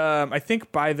is I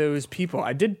think by those people.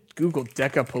 I did Google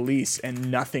Deca Police and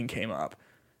nothing came up.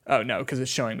 Oh no, because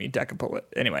it's showing me Deca Police.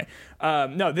 Anyway,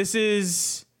 no, this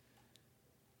is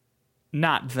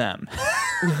not them.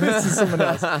 This is someone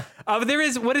else. But there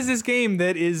is, what is this game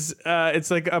that is?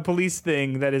 It's like a police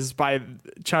thing that is by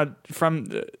from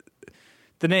the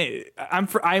name.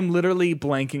 I'm literally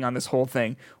blanking on this whole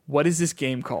thing. What is this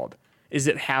game called? Is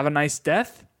it Have a Nice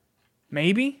Death?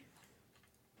 Maybe?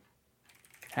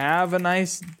 Have a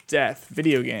Nice Death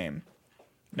video game.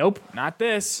 Nope, not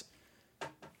this.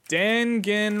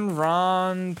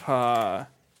 Danganronpa.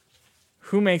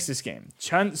 Who makes this game?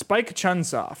 Spike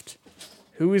Chunsoft.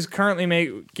 Who is currently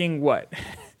making what?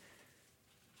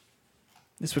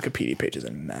 This Wikipedia page is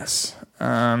a mess.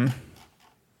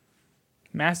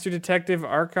 Master Detective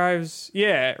Archives.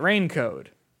 Yeah, Rain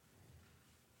Code.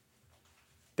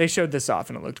 They showed this off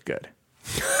and it looked good.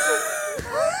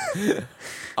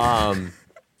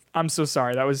 I'm so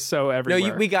sorry. That was so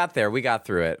everywhere. No, we got there. We got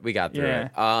through it.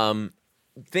 it.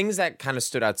 Things that kind of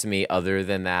stood out to me other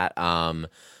than that,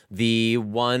 the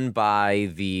one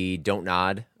by the Don't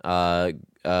Nod.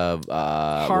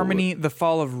 Harmony, The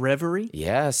Fall of Reverie.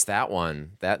 Yes, that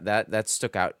one. That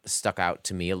stuck out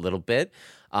to me a little bit.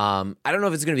 I don't know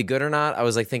if it's going to be good or not. I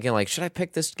was like thinking like, should I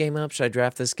pick this game up? Should I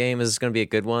draft this game? Is this going to be a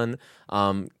good one?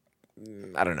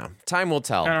 I don't know. Time will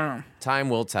tell. I don't know. Time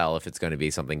will tell if it's going to be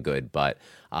something good. But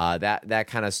that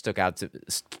kind of stuck out.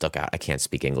 I can't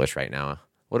speak English right now.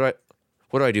 What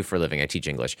do I do for a living? I teach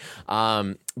English.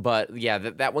 But yeah,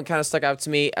 that one kind of stuck out to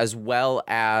me, as well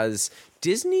as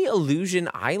Disney Illusion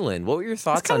Island. What were your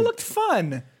thoughts on? It kind of looked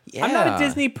fun. Yeah. I'm not a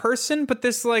Disney person, but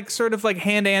this like sort of like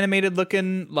hand animated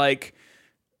looking like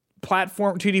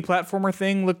 2D platformer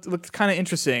thing looked kind of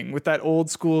interesting with that old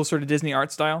school sort of Disney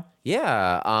art style.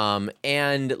 Yeah.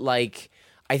 And like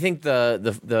I think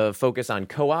the focus on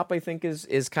co-op I think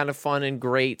is kind of fun and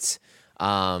great.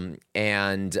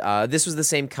 And this was the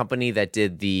same company that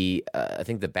did the I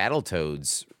think the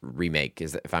Battletoads remake,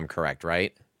 if I'm correct,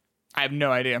 right? I have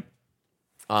no idea.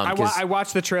 I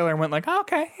watched the trailer and went like, oh,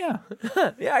 okay, yeah.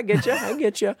 Yeah, I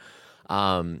get you.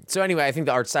 So anyway, I think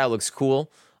the art style looks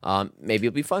cool. Maybe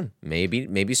it'll be fun.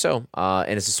 Maybe so.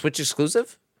 And it's a Switch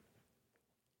exclusive?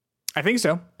 I think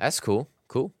so. That's cool.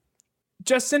 Cool.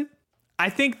 Justin, I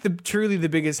think truly the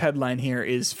biggest headline here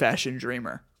is Fashion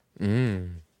Dreamer.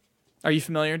 Are you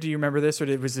familiar? Do you remember this, or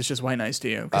was this just white noise to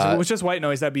you? Because if it was just white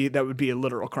noise, that would be a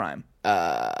literal crime.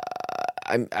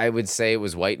 I would say it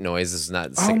was white noise. This is not.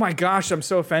 Oh my gosh, I'm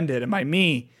so offended. And by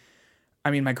me,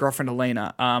 I mean my girlfriend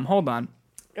Elena. Hold on,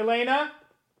 Elena.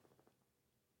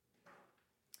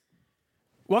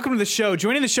 Welcome to the show.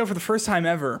 Joining the show for the first time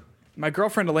ever, my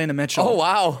girlfriend Elena Mitchell. Oh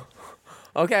wow.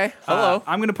 Okay. Hello.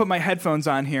 I'm gonna put my headphones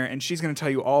on here, and she's gonna tell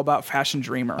you all about Fashion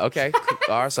Dreamer. Okay.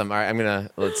 Awesome. All right. I'm gonna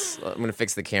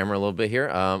fix the camera a little bit here.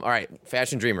 All right.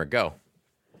 Fashion Dreamer, go.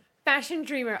 Fashion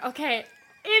Dreamer. Okay.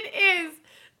 It is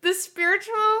the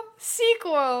spiritual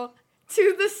sequel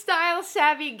to the Style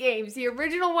Savvy games. The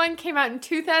original one came out in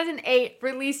 2008,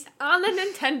 released on the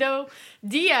Nintendo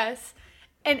DS,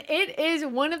 and it is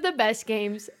one of the best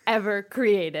games ever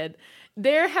created.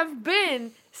 There have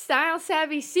been Style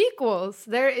Savvy sequels.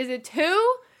 There is a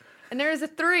 2 and there is a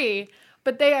 3,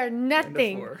 but they are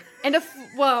nothing. And a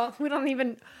 4. We don't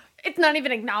even, it's not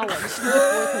even acknowledged,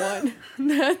 the 4th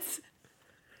one.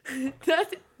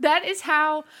 That is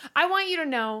how, I want you to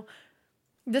know,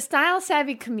 the Style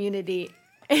Savvy community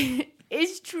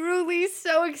is truly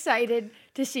so excited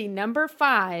to see number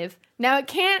 5. Now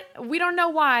we don't know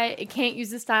why it can't use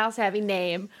the Style Savvy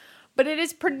name, but it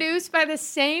is produced by the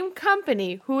same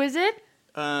company. Who is it?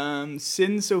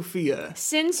 Sin Sophia.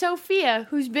 Sin Sophia,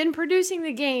 who's been producing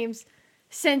the games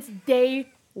since day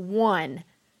 1.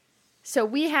 So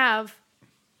we have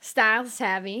Style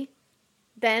Savvy.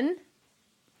 Then,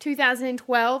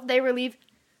 2012, they relieved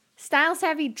Style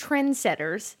Savvy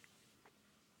Trendsetters.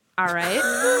 All right.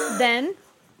 Then,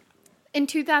 in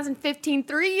 2015,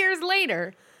 3 years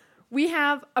later, we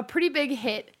have a pretty big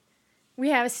hit. We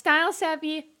have Style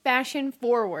Savvy Fashion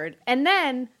Forward. And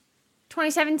then,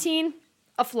 2017,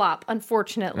 a flop,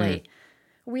 unfortunately.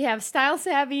 We have Style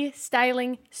Savvy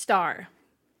Styling Star.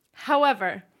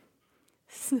 However,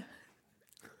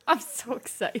 I'm so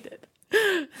excited.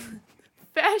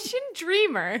 Fashion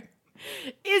Dreamer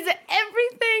is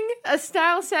everything a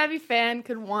Style Savvy fan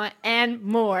could want and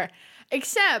more.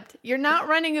 Except you're not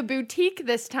running a boutique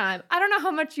this time. I don't know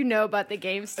how much you know about the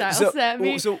game Style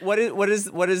Savvy. So what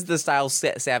is the Style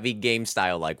Savvy game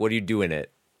style like? What do you do in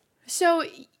it? So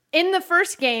in the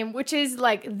first game, which is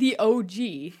like the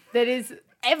OG, that is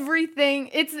everything.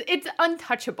 It's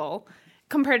untouchable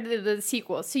compared to the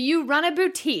sequel. So you run a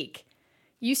boutique.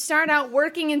 You start out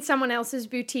working in someone else's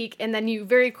boutique, and then you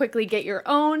very quickly get your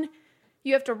own.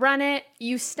 You have to run it.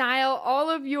 You style all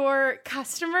of your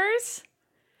customers.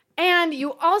 And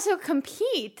you also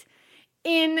compete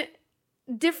in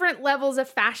different levels of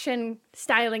fashion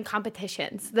styling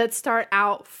competitions that start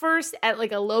out first at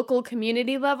like a local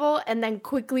community level and then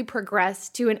quickly progress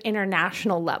to an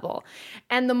international level.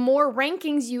 And the more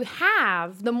rankings you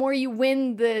have, the more you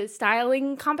win the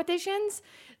styling competitions,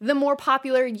 the more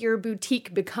popular your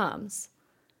boutique becomes.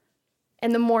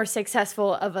 And the more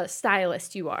successful of a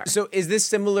stylist you are. So is this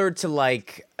similar to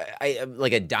like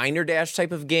a Diner Dash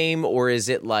type of game, or is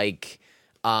it like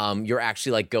you're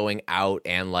actually like going out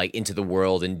and like into the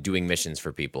world and doing missions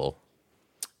for people?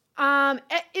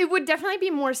 It would definitely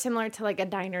be more similar to like a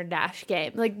Diner Dash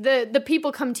game. Like the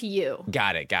people come to you.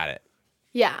 Got it.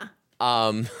 Yeah.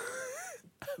 Not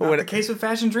the case with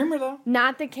Fashion Dreamer, though.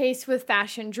 Not the case with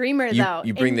Fashion Dreamer, though.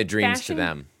 You bring the dreams to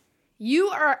them. You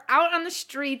are out on the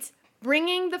streets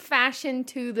bringing the fashion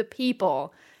to the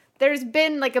people. There's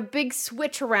been like a big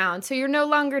switch around. So you're no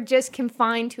longer just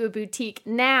confined to a boutique.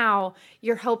 Now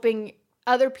you're helping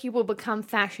other people become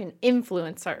fashion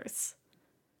influencers.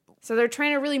 So they're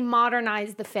trying to really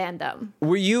modernize the fandom.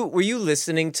 Were you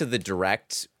listening to the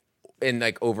direct and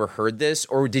like overheard this,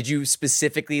 or did you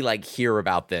specifically like hear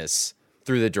about this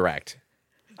through the direct?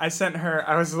 I sent her,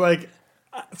 I was like,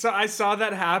 so I saw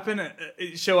that happen,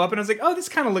 show up, and I was like, oh, this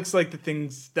kind of looks like the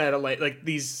things that like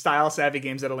these Style Savvy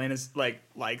games that Elena's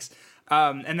likes.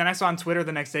 And then I saw on Twitter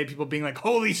the next day people being like,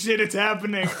 holy shit, it's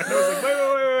happening. And I was like,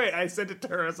 wait. I sent it to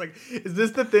her. I was like, is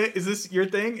this the thing? Is this your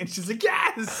thing? And she's like,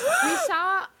 yes. We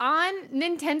saw on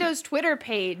Nintendo's Twitter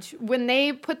page, when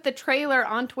they put the trailer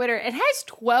on Twitter, it has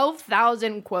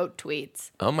 12,000 quote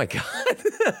tweets. Oh my God.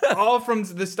 All from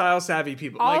the Style Savvy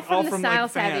people. All from Style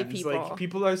Savvy fans. people. Like,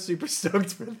 people are super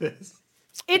stoked for this.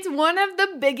 It's one of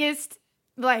the biggest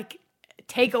like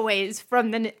takeaways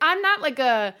from the.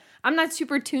 I'm not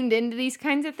super tuned into these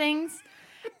kinds of things,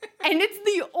 and it's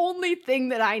the only thing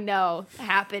that I know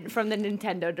happened from the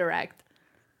Nintendo Direct.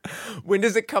 When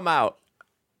does it come out?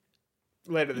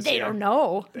 Later this year. They don't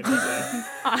know.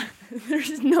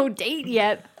 There's no date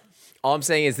yet. All I'm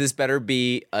saying is this better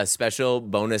be a special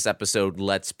bonus episode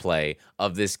Let's Play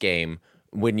of this game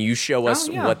when you show us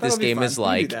what this game is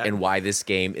like and why this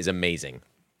game is amazing.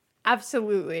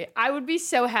 Absolutely. I would be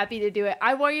so happy to do it.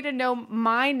 I want you to know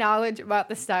my knowledge about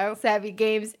the Style Savvy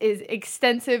games is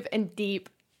extensive and deep.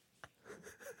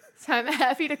 So I'm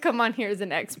happy to come on here as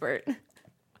an expert.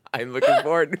 I'm looking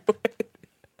forward to it.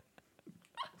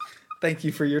 Thank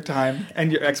you for your time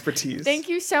and your expertise. Thank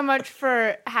you so much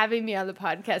for having me on the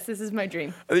podcast. This is my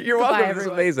dream. You're Goodbye, welcome.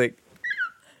 everyone. This is amazing.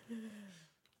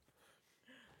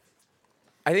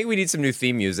 I think we need some new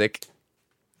theme music.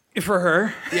 For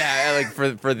her. Yeah,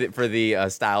 like for the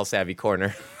Style Savvy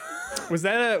corner. Was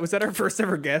that our first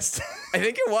ever guest? I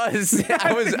think it was.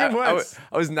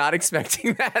 I was not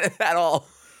expecting that at all.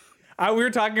 We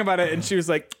were talking about it, and she was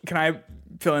like, "Can I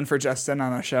fill in for Justin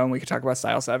on a show, and we could talk about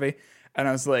Style Savvy?" And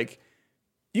I was like,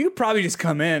 "You could probably just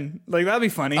come in. Like, that'd be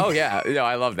funny." Oh yeah, no,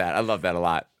 I love that. I love that a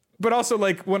lot. But also,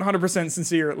 like, 100%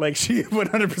 sincere. Like, she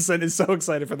 100% is so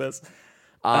excited for this.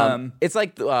 It's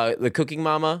like the Cooking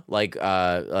Mama. Like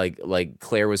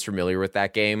Claire was familiar with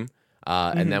that game,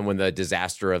 and then when the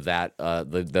disaster of that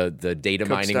the data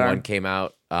mining one came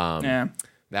out,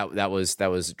 that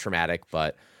was traumatic.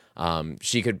 But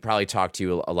she could probably talk to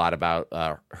you a lot about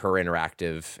her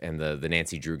interactive and the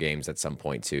Nancy Drew games at some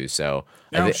point too. So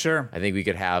sure. I think we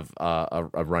could have a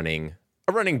running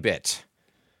bit.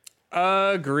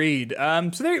 Agreed.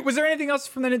 So was there anything else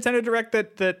from the Nintendo Direct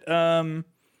that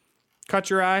caught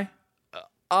your eye?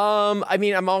 I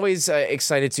mean, I'm always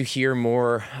excited to hear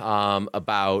more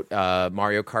about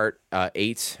Mario Kart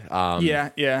 8.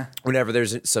 Yeah. Whenever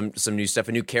there's some new stuff,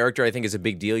 a new character, I think is a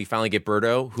big deal. You finally get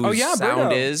Birdo, whose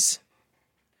sound Birdo. is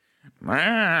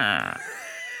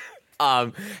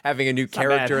having a new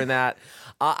character in that.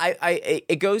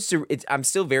 I'm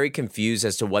still very confused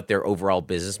as to what their overall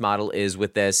business model is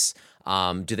with this.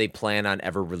 Do they plan on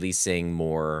ever releasing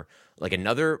more like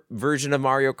another version of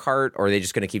Mario Kart, or are they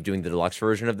just going to keep doing the deluxe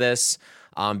version of this?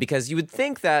 Because you would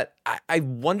think that I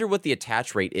wonder what the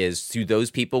attach rate is to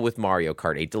those people with Mario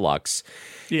Kart 8 Deluxe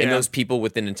and those people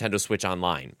with the Nintendo Switch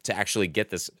Online to actually get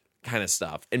this kind of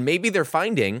stuff. And maybe they're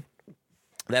finding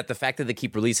that the fact that they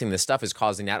keep releasing this stuff is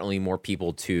causing not only more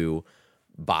people to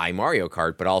buy Mario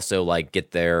Kart, but also like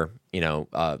get their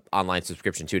online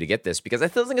subscription too to get this, because I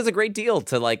still think it's a great deal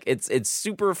to like it's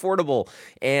super affordable,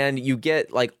 and you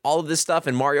get like all of this stuff,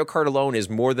 and Mario Kart alone is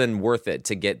more than worth it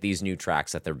to get these new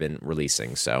tracks that they've been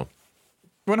releasing. So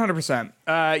 100%.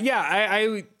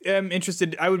 I am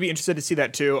interested. I would be interested to see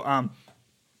that too. I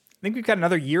think we've got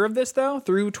another year of this though,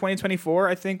 through 2024.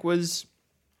 I think was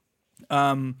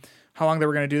how long they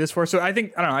were going to do this for. So I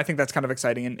think that's kind of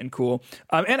exciting and cool.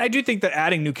 And I do think that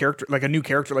adding a new character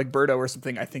like Birdo or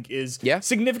something, I think is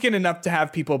significant enough to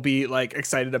have people be like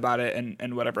excited about it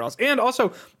and whatever else. And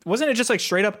also, wasn't it just like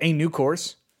straight up a new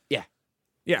course? Yeah.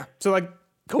 Yeah. So like,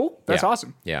 cool. That's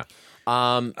awesome. Yeah.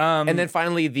 And then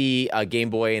finally the Game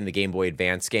Boy and the Game Boy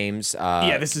Advance games.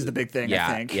 This is the big thing. Yeah,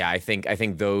 I think. I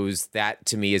think that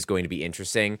to me is going to be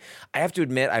interesting. I have to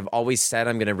admit, I've always said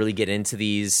I'm going to really get into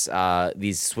these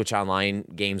Switch Online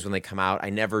games when they come out.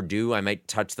 I never do. I might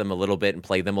touch them a little bit and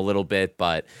play them a little bit,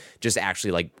 but just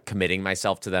actually like committing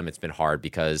myself to them, it's been hard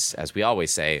because, as we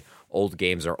always say, old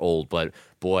games are old, but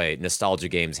boy, nostalgia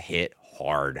games hit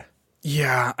hard.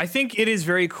 Yeah, I think it is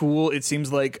very cool. It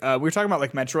seems like we were talking about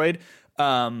like Metroid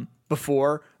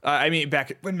before.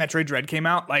 Back when Metroid Dread came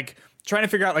out, like trying to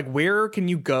figure out like where can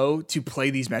you go to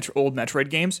play these old Metroid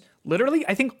games. Literally,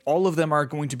 I think all of them are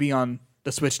going to be on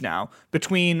the Switch now.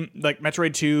 Between like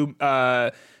Metroid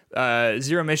 2,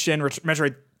 Zero Mission,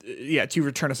 Metroid 2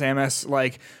 Return of Samus,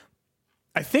 like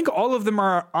I think all of them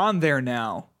are on there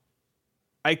now.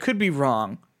 I could be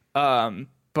wrong,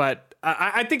 but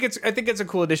I think it's a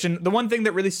cool addition. The one thing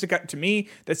that really stuck out to me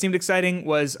that seemed exciting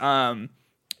was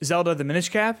Zelda the Minish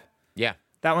Cap. Yeah.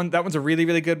 That one's a really,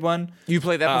 really good one. You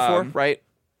played that before, right?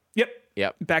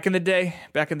 Yep. Back in the day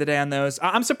on those.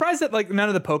 I'm surprised that like none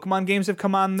of the Pokemon games have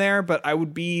come on there, but I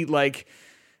would be like,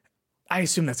 I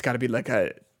assume that's got to be like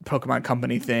a Pokemon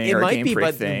Company thing or a Game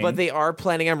Freak thing. But they are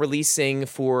planning on releasing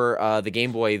for the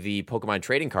Game Boy the Pokemon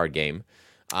trading card game.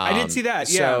 I did see that,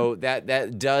 yeah. So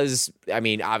that does, I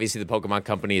mean, obviously the Pokemon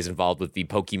Company is involved with the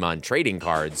Pokemon trading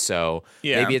cards, so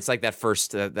maybe it's like that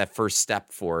first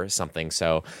step for something.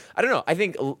 So I don't know.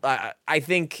 I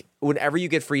think whenever you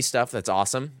get free stuff, that's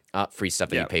awesome. Free stuff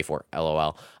that you pay for,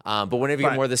 LOL. But whenever you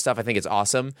get more of this stuff, I think it's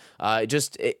awesome.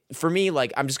 For me,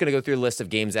 like I'm just gonna go through a list of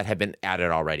games that have been added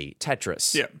already.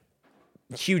 Tetris. Yeah.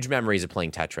 Huge memories of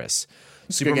playing Tetris.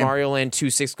 Super Mario Land 2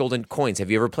 6 Golden Coins. Have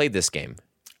you ever played this game?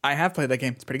 I have played that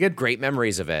game. It's pretty good. Great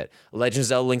memories of it. Legend of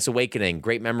Zelda Link's Awakening.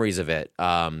 Great memories of it.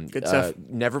 Good stuff.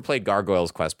 Never played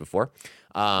Gargoyle's Quest before.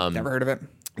 Never heard of it.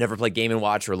 Never played Game &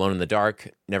 Watch or Alone in the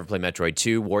Dark. Never played Metroid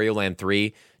 2. Wario Land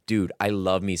 3. Dude, I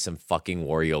love me some fucking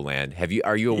Wario Land.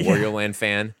 Are you a Wario Land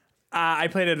fan? I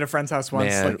played it at a friend's house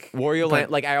once. Man, Wario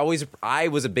Land, like I was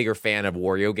a bigger fan of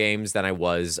Wario games than I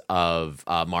was of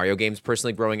Mario games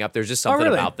personally growing up. There's just something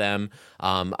about them.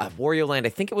 Wario Land, I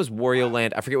think it was Wario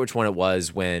Land. I forget which one it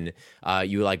was when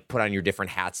you like put on your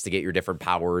different hats to get your different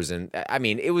powers. And I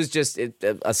mean, it was just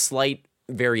a slight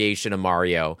variation of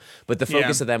Mario, but the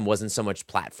focus of them wasn't so much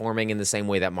platforming in the same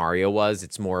way that Mario was.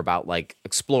 It's more about like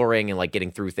exploring and like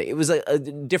getting through things. It was a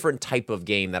different type of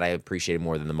game that I appreciated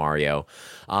more than the Mario.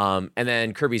 And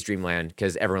then Kirby's Dream Land,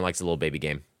 because everyone likes a little baby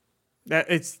game.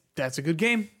 That's a good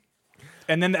game.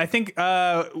 And then I think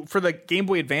for the Game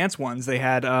Boy Advance ones, they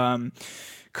had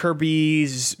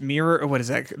Kirby's Mirror. What is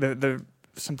that? The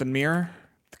something mirror?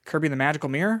 Kirby and the Magical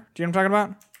Mirror? Do you know what I'm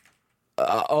talking about?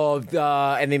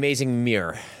 And the Amazing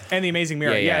Mirror. And the Amazing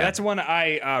Mirror. Yeah, that's one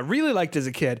I really liked as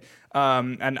a kid.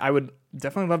 And I would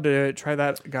definitely love to try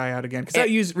that guy out again. Because I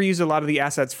reused a lot of the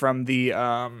assets from the,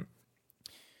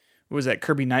 what was that,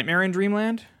 Kirby Nightmare in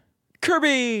Dreamland?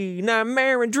 Kirby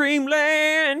Nightmare in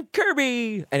Dreamland,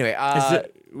 Kirby. Anyway,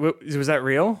 was that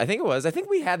real? I think it was. I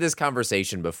think we had this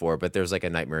conversation before, but there's like a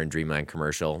Nightmare in Dreamland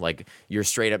commercial. Like your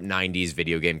straight up 90s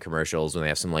video game commercials when they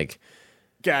have some like...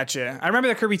 Gotcha. I remember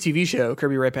the Kirby TV show,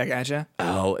 Kirby Right Back at Ya.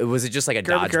 Oh, was it just like a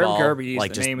dodgeball? Kirby's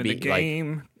like the name of the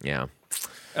game. Like,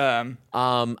 yeah.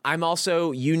 I'm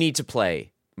also, you need to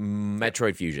play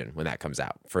Metroid Fusion when that comes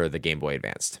out for the Game Boy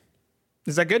Advanced.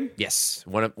 Is that good? Yes.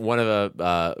 One of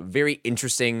a very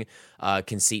interesting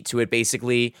conceit to it.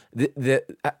 Basically,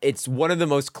 it's one of the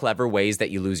most clever ways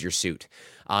that you lose your suit.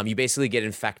 You basically get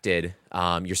infected.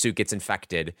 Your suit gets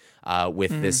infected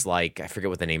with this, like, I forget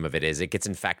what the name of it is. It gets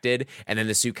infected, and then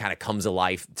the suit kind of comes to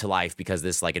life because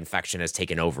this like infection has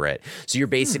taken over it. So you're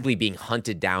basically being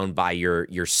hunted down by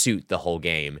your suit the whole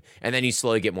game, and then you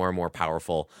slowly get more and more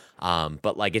powerful.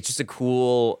 But like, it's just a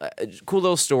cool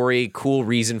little story, cool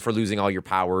reason for losing all your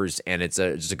powers, and it's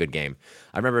just a good game.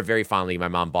 I remember very fondly. My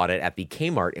mom bought it at the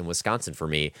Kmart in Wisconsin for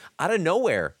me out of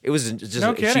nowhere. It was just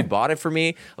No kidding. She bought it for me.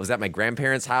 I was at my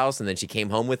grandparents' house, and then she came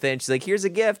home with it, and she's like, "Here's a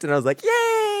gift," and I was like,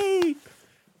 "Yay!"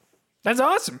 That's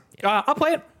awesome. I'll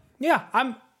play it. Yeah,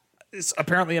 it's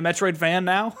apparently a Metroid fan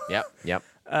now. Yep.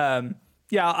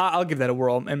 Yeah, I'll give that a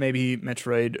whirl, and maybe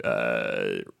Metroid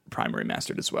Prime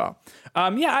Remastered as well.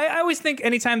 I always think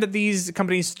anytime that these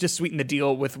companies just sweeten the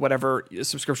deal with whatever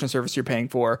subscription service you're paying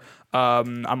for,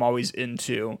 I'm always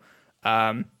into.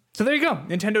 So there you go,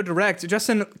 Nintendo Direct.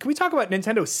 Justin, can we talk about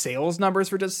Nintendo sales numbers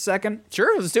for just a second?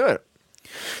 Sure, let's do it.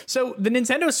 So the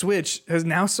Nintendo Switch has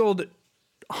now sold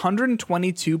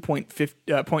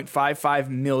 122.55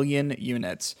 million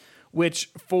units, which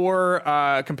for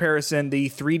comparison, the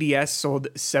 3DS sold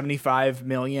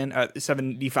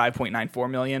 75.94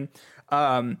 million,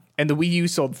 and the Wii U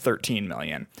sold 13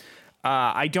 million.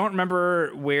 I don't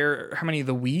remember how many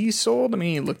the Wii sold. Let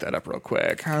me look that up real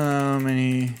quick. How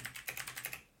many?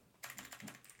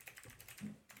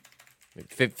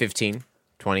 15,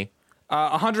 20.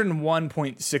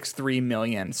 101.63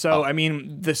 million. So, I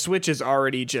mean, the Switch is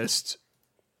already just,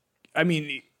 I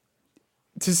mean,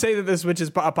 to say that the Switch is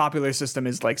a popular system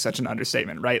is like such an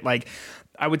understatement, right? Like,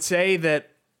 I would say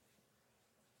that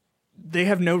they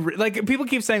have like, people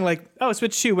keep saying like, oh,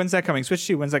 Switch 2, when's that coming? Switch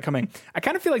 2, when's that coming? I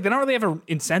kind of feel like they don't really have an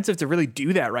incentive to really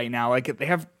do that right now. Like, they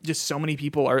have just so many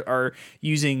people are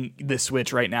using the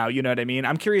Switch right now. You know what I mean?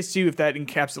 I'm curious too if that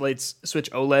encapsulates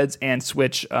Switch OLEDs and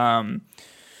Switch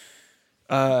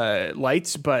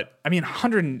lights, but I mean,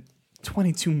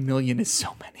 122 million is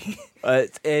so many.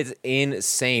 It's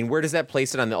insane. Where does that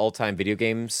place it on the all-time video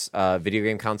game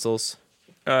consoles?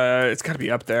 It's got to be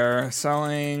up there.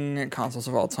 Selling consoles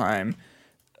of all time.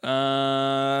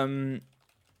 So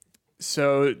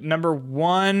number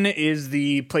one is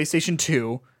the PlayStation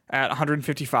 2 at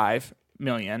 155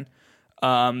 million.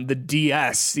 The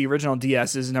DS, the original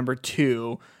DS, is number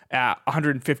 2 at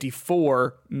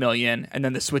 154 million, and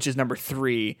then the Switch is number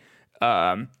 3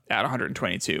 at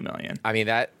 122 million. I mean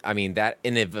that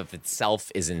in and of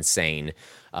itself is insane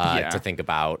to think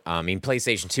about. I mean,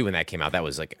 PlayStation 2 when that came out, that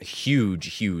was like a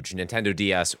huge. Nintendo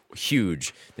DS,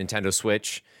 huge. Nintendo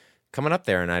Switch coming up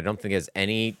there, and I don't think there's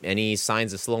any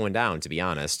signs of slowing down, to be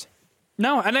honest.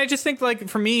 No, and I just think like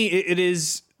for me, it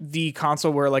is the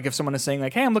console where like if someone is saying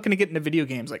like, hey, I'm looking to get into video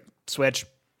games, like Switch,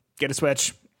 get a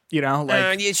Switch. You know,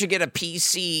 like you should get a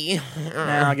PC.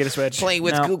 I'll get a Switch. Play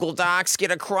with Google Docs. Get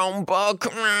a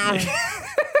Chromebook.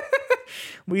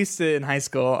 We used to in high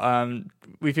school.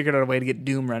 We figured out a way to get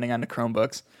Doom running on the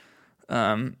Chromebooks,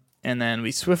 and then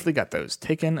we swiftly got those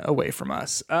taken away from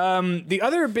us. The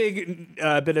other big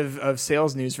bit of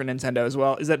sales news for Nintendo as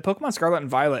well is that Pokemon Scarlet and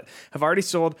Violet have already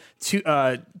sold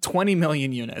 20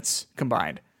 million units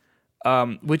combined,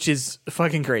 which is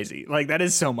fucking crazy. Like that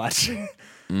is so much.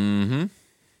 Mm-hmm.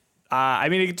 I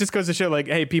mean, it just goes to show, like,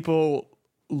 hey, people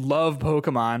love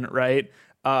Pokemon, right?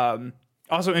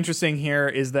 Also interesting here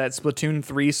is that Splatoon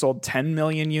 3 sold 10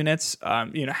 million units,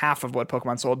 half of what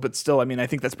Pokemon sold, but still, I mean, I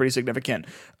think that's pretty significant.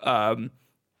 I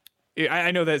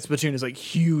know that Splatoon is, like,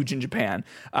 huge in Japan.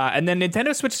 And then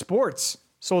Nintendo Switch Sports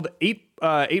sold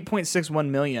 8.61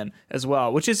 million as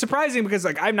well, which is surprising because,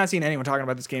 like, I've not seen anyone talking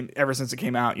about this game ever since it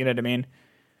came out. You know what I mean?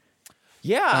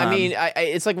 Yeah, I mean,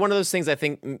 it's like one of those things. I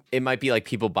think it might be like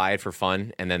people buy it for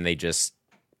fun, and then they just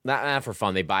not for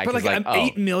fun. They buy it but because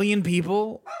 8 million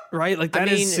people, right? Like that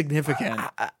is significant.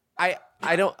 I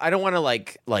don't want to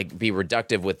like be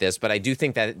reductive with this, but I do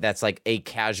think that that's like a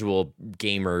casual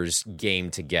gamer's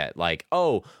game to get. Like,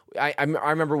 I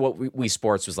remember what Wii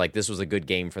Sports was like. This was a good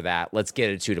game for that. Let's get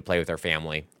it to play with our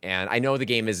family. And I know the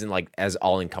game isn't like as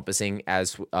all encompassing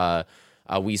as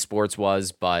Wii Sports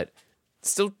was, but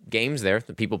still games there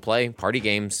that people play, party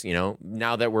games,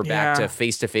 now that we're back to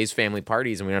face-to-face family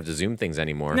parties and we don't have to Zoom things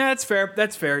anymore. No, that's fair.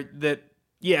 That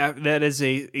is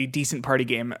a decent party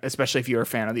game, especially if you're a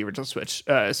fan of the original Switch,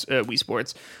 Wii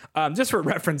Sports. Just for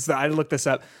reference, though, I looked this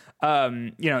up.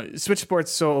 Switch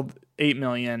Sports sold 8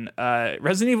 million.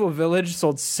 Resident Evil Village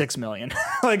sold 6 million,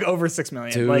 like over 6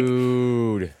 million.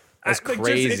 Dude. That's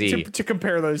crazy. To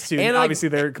compare those two, and obviously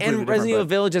they're completely and Resident Evil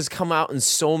Village has come out in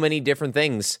so many different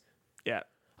things. Yeah.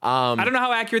 I don't know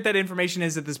how accurate that information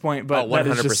is at this point, but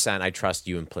 100%. I trust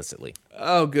you implicitly.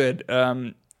 Oh, good.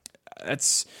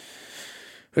 That's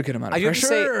a good amount of I do have to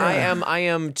say, pressure. I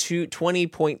am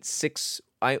 20.6.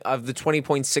 Of the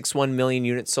 20.61 million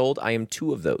units sold, I am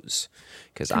 2 of those.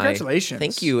 Congratulations.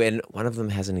 Thank you. And one of them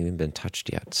hasn't even been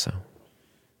touched yet. So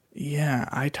Yeah,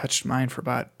 I touched mine for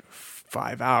about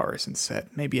 5 hours and said,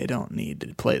 maybe I don't need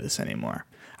to play this anymore.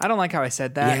 I don't like how I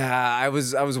said that. yeah, I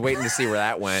was waiting to see where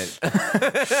that went.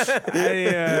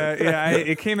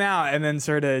 It came out and then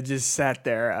sort of just sat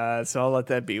there. So I'll let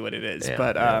that be what it is. Yeah,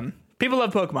 But people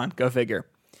love Pokemon. Go figure.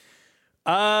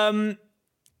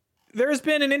 There's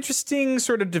been an interesting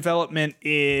sort of development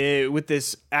with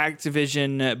this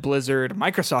Activision Blizzard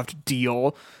Microsoft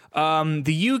deal.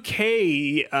 The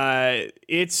UK,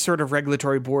 its sort of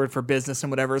regulatory board for business and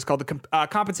whatever is called the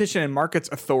Competition and Markets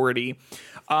Authority.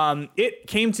 It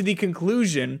came to the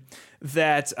conclusion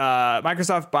that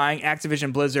Microsoft buying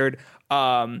Activision Blizzard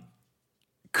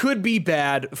could be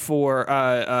bad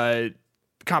for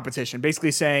competition, basically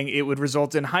saying it would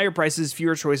result in higher prices,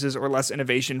 fewer choices, or less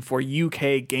innovation for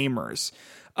UK gamers.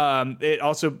 It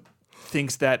also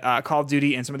thinks that Call of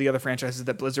Duty and some of the other franchises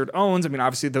that Blizzard owns, I mean,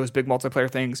 obviously those big multiplayer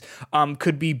things,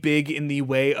 could be big in the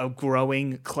way of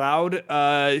growing cloud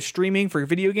streaming for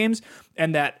video games,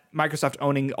 and that Microsoft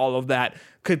owning all of that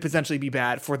could potentially be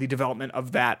bad for the development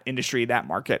of that industry, that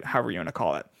market, however you want to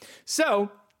call it. So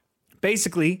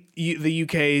basically, the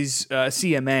UK's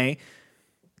CMA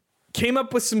came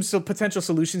up with some potential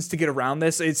solutions to get around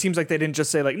this. It seems like they didn't just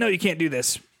say like, no, you can't do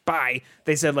this. Bye.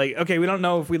 They said like, okay, we don't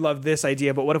know if we love this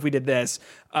idea, but what if we did this?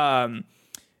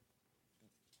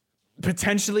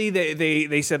 Potentially,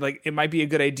 they said like it might be a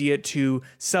good idea to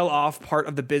sell off part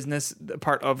of the business,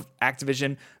 part of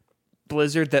Activision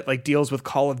Blizzard that like deals with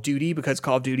Call of Duty, because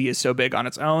Call of Duty is so big on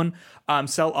its own.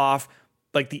 Sell off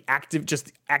like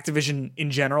just Activision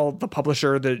in general, the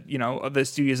publisher, the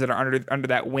studios that are under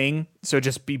that wing. So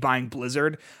just be buying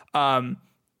Blizzard,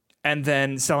 and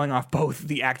then selling off both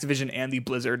the Activision and the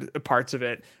Blizzard parts of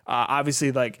it.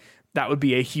 Obviously, like that would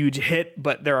be a huge hit,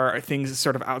 but there are things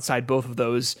sort of outside both of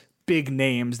those big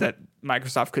names that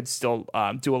Microsoft could still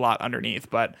do a lot underneath.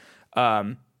 But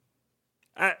what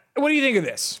do you think of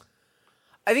this?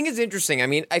 I think it's interesting. I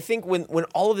mean, I think when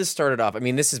all of this started off, I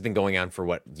mean, this has been going on for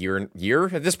what, year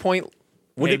at this point?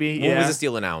 When was this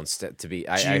deal announced to be?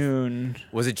 June.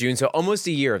 Was it June? So almost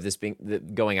a year of this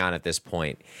going on at this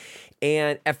point.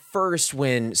 And at first,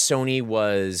 when Sony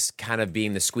was kind of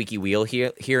being the squeaky wheel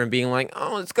here and being like,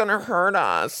 oh, it's going to hurt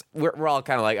us, we're all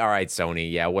kind of like, all right,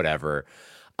 Sony, yeah, whatever.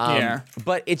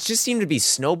 But it just seemed to be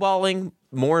snowballing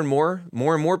more and more.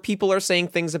 More and more people are saying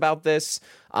things about this.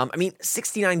 I mean,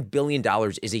 $69 billion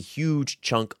is a huge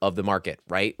chunk of the market,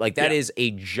 right? Like that is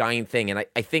a giant thing. And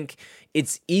I think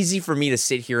it's easy for me to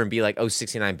sit here and be like, oh,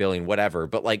 69 billion, whatever.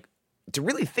 But like to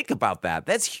really think about that,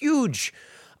 that's huge.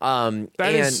 That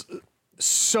is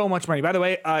so much money. By the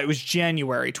way, it was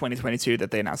January 2022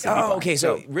 that they announced. Oh, okay.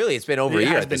 So really, it's been over a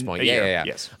year at this point. Yeah.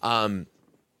 Yes.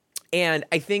 And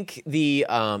I think the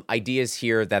ideas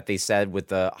here that they said with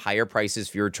the higher prices,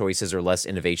 fewer choices, or less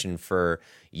innovation for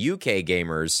UK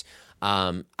gamers,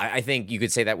 I think you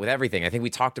could say that with everything. I think we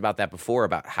talked about that before,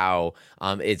 about how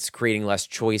it's creating less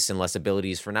choice and less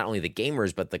abilities for not only the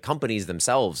gamers, but the companies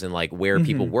themselves and like where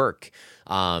people work.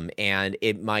 And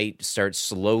it might start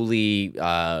slowly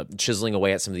chiseling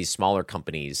away at some of these smaller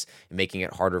companies, making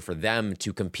it harder for them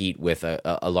to compete with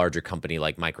a larger company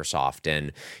like Microsoft.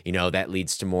 And, that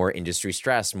leads to more industry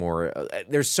stress,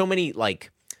 there's so many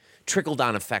like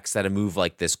trickle-down effects that a move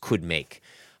like this could make.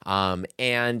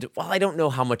 And while I don't know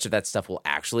how much of that stuff will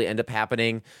actually end up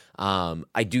happening,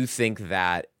 I do think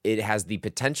that it has the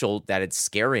potential that it's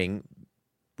scaring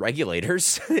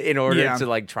regulators in order to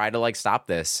like try to like stop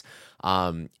this.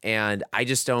 And I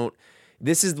just don't.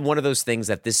 This is one of those things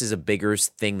that this is a bigger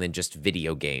thing than just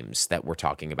video games that we're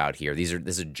talking about here. This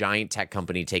is a giant tech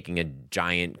company taking a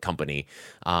giant company.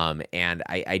 And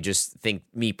I just think,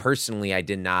 me personally, I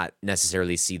did not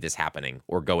necessarily see this happening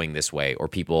or going this way, or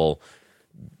people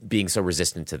being so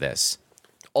resistant to this.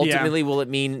 Ultimately, will it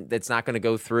mean that's not going to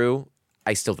go through?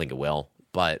 I still think it will,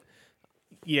 but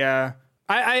yeah,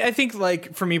 I think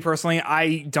like for me personally,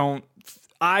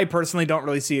 I personally don't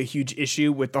really see a huge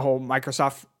issue with the whole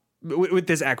Microsoft with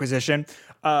this acquisition.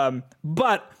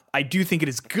 But I do think it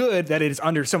is good that it is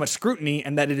under so much scrutiny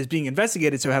and that it is being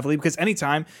investigated so heavily, because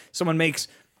anytime someone makes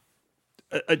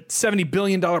a $70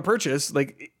 billion purchase,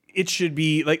 like it should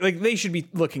be like they should be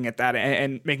looking at that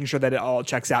and making sure that it all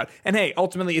checks out. And hey,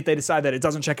 ultimately, if they decide that it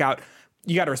doesn't check out,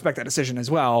 you got to respect that decision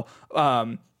as well.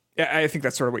 I think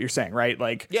that's sort of what you're saying, right?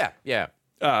 Like, yeah.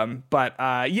 I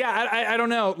don't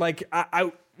know. Like,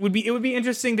 it would be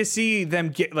interesting to see them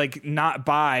get like not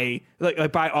buy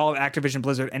like buy all of Activision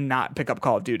Blizzard and not pick up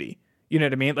Call of Duty. You know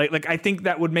what I mean? Like I think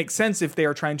that would make sense if they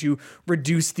are trying to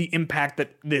reduce the impact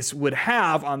that this would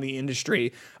have on the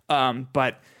industry.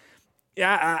 But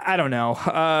yeah, I don't know.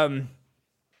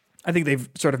 I think they've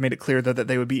sort of made it clear though that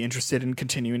they would be interested in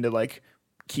continuing to like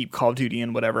keep Call of Duty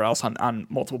and whatever else on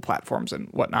multiple platforms and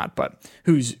whatnot. But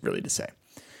who's really to say?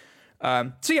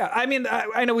 So yeah, I mean,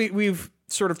 I know we've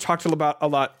sort of talked about a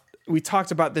lot. We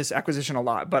talked about this acquisition a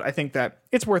lot, but I think that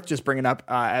it's worth just bringing up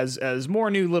as more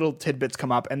new little tidbits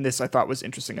come up. And this I thought was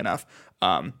interesting enough.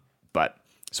 But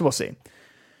so we'll see.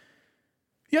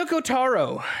 Yoko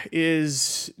Taro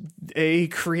is a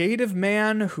creative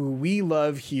man who we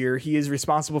love here. He is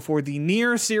responsible for the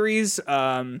Nier series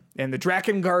and the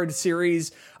Drakengard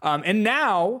series, and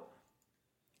now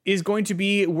is going to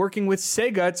be working with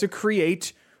Sega to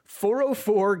create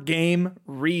 404 Game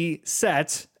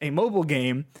Reset, a mobile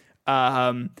game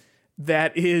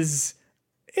that is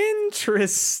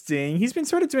interesting. He's been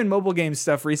sort of doing mobile game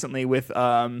stuff recently with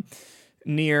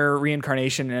Nier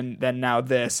Reincarnation and then now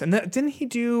this. And didn't he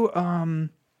do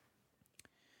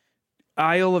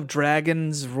Isle of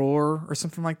Dragons Roar or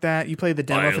something like that? You played the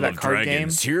demo Isle for that of card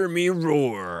Dragons, game. Hear me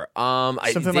roar.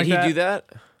 Something did like he that? do that?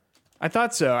 I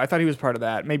thought so. I thought he was part of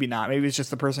that. Maybe not. Maybe it's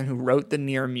just the person who wrote the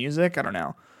Nier music. I don't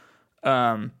know.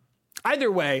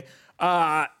 Either way,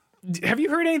 have you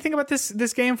heard anything about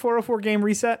this game, 404 Game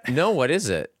Reset? No, what is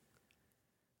it?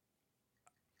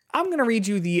 I'm going to read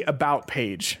you the About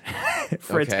page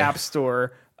for its Okay. App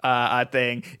Store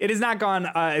thing. It is not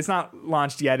gone. It's not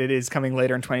launched yet. It is coming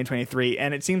later in 2023,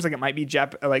 and it seems like it might be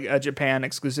like a Japan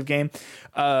exclusive game.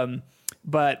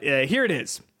 But here it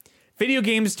is. Video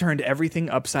games turned everything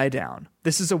upside down.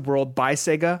 This is a world by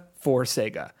Sega for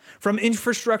Sega. From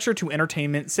infrastructure to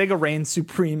entertainment, Sega reigns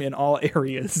supreme in all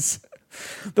areas.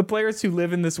 The players who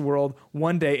live in this world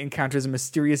one day encounters a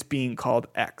mysterious being called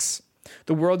X.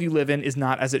 The world you live in is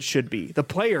not as it should be. The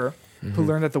player, who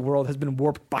learned that the world has been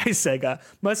warped by Sega,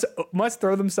 must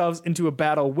throw themselves into a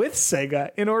battle with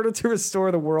Sega in order to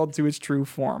restore the world to its true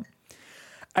form.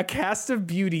 A cast of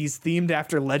beauties themed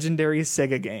after legendary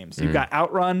Sega games. You've got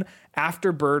Outrun,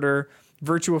 Afterburner,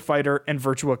 Virtua Fighter, and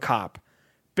Virtua Cop.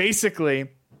 Basically,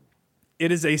 it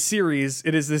is a series.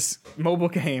 It is this mobile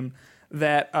game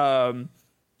that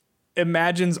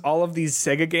imagines all of these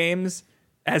Sega games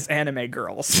as anime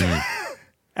girls.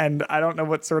 And I don't know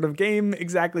what sort of game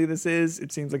exactly this is.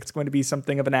 It seems like it's going to be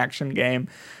something of an action game.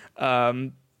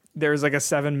 There's like a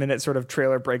 7-minute sort of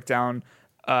trailer breakdown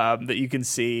that you can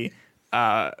see.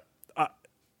 This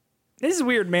is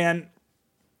weird, man.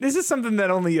 This is something that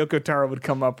only Yoko Taro would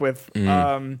come up with.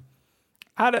 What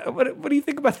do you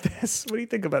think about this? What do you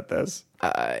think about this?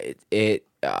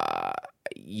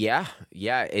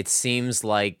 Yeah. It seems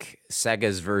like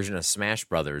Sega's version of Smash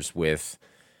Brothers with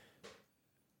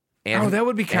that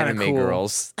would be kind of anime cool.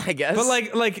 girls, I guess. But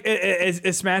like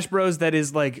a Smash Bros that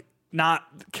is like not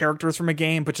characters from a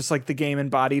game, but just like the game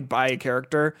embodied by a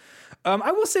character.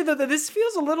 I will say though that this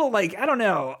feels a little like, I don't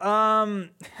know.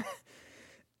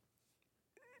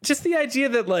 Just the idea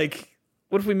that like,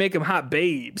 what if we make them hot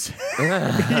babes? You know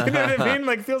what I mean?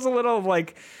 Like, feels a little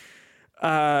like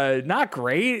not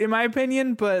great in my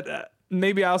opinion, but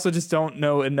maybe I also just don't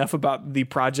know enough about the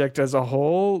project as a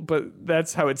whole. But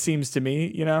that's how it seems to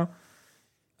me, you know.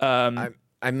 I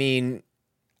mean,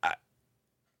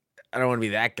 I don't want to be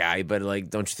that guy, but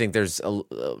like, don't you think there's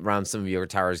around some of Yoko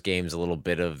Taro's games a little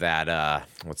bit of that?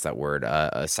 What's that word?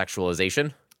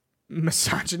 Sexualization.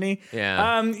 Misogyny.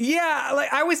 Yeah. Yeah.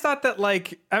 Like I always thought that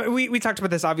like we talked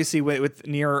about this obviously with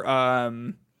Nier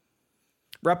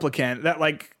Replicant, that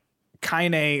like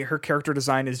Kaine, her character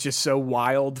design is just so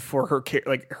wild for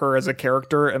her as a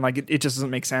character, and like it just doesn't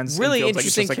make sense. Really It feels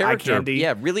interesting like it's just, like, eye character. candy.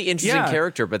 Yeah, really interesting Yeah.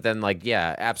 character. But then like,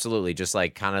 yeah, absolutely, just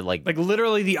like kind of like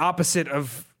literally the opposite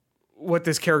of what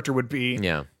this character would be.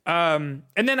 yeah. And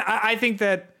then I think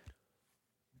that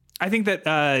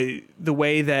the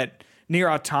way that Nier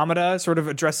Automata sort of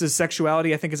addresses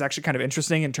sexuality, I think is actually kind of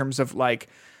interesting in terms of like,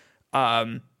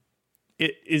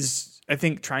 it is, I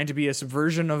think, trying to be a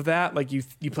subversion of that. Like you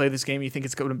play this game, you think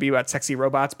it's going to be about sexy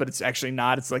robots, but it's actually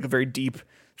not. It's like a very deep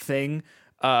thing.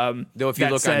 Though if you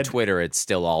look on Twitter, it's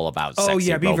still all about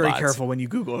sexy robots. Be very careful when you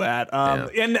Google that.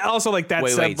 And also like that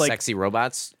said, like sexy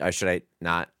robots? Should I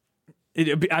not?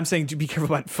 I'm saying to be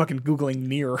careful about fucking Googling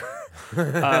Nier.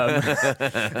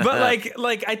 But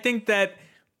like I think that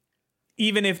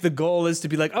even if the goal is to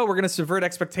be like, oh, we're going to subvert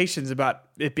expectations about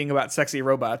it being about sexy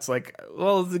robots, like,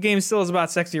 well, the game still is about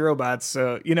sexy robots.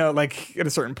 So, you know, like at a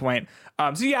certain point.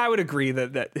 So yeah, I would agree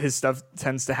that his stuff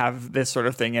tends to have this sort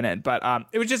of thing in it. But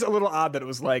it was just a little odd that it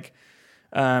was like,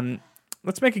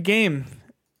 let's make a game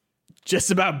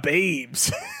just about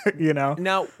babes, you know?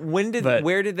 Now,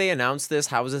 where did they announce this?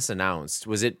 How was this announced?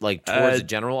 Was it like towards a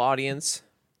general audience?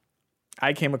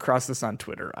 I came across this on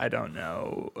Twitter. I don't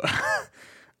know.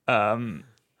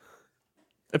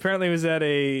 Apparently it was at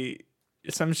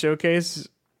some showcase.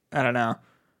 I don't know.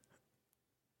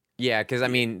 Yeah, because I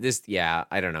mean,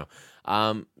 I don't know.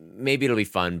 Maybe it'll be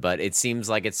fun, but it seems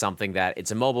like it's something that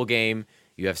it's a mobile game.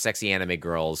 You have sexy anime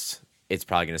girls. It's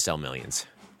probably going to sell millions.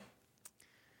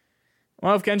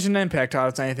 Well, if Genshin Impact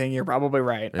taught us anything, you're probably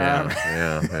right.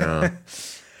 Yeah.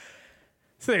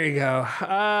 So there you go.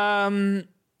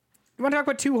 You want to talk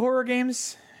about 2 horror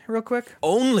games real quick?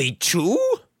 Only 2?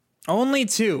 Only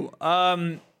 2.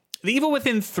 The Evil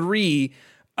Within 3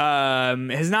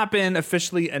 has not been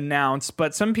officially announced,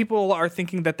 but some people are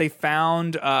thinking that they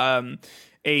found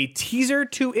a teaser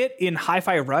to it in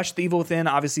Hi-Fi Rush. The Evil Within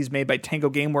obviously is made by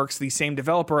Tango Gameworks, the same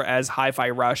developer as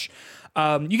Hi-Fi Rush.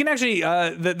 You can actually,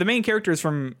 the main characters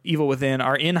from Evil Within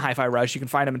are in Hi-Fi Rush. You can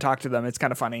find them and talk to them. It's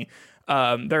kind of funny.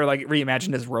 They're like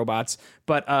reimagined as robots.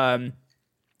 But on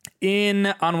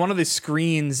one of the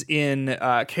screens in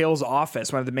Kale's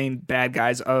office, one of the main bad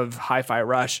guys of Hi-Fi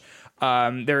Rush,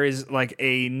 there is like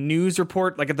a news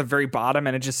report like at the very bottom,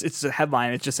 and it's a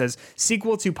headline. It just says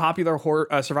sequel to popular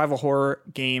survival horror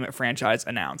game franchise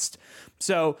announced.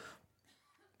 So,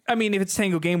 I mean, if it's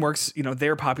Tango Gameworks, you know,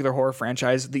 their popular horror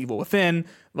franchise, The Evil Within,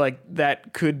 like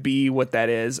that could be what that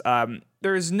is.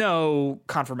 There is no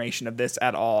confirmation of this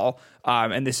at all.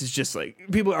 And this is just like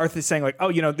people are saying like, oh,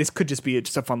 you know, this could just be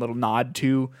just a fun little nod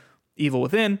to Evil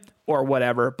Within or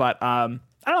whatever. But I don't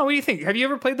know. What do you think? Have you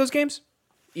ever played those games?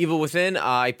 Evil Within,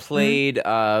 I played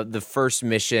the first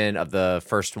mission of the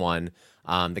first one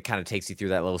that kind of takes you through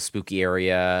that little spooky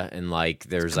area, and like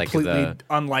there's like completely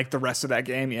unlike the rest of that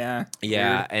game. Yeah,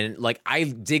 weird. And like I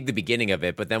dig the beginning of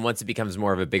it, but then once it becomes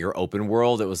more of a bigger open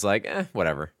world, it was like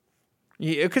whatever.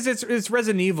 Yeah, because it's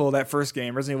Resident Evil, that first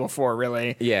game, Resident Evil 4,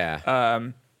 really. Yeah.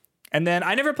 And then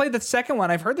I never played the second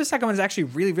one. I've heard the second one is actually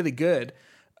really, really good.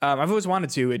 I've always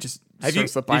wanted to. It just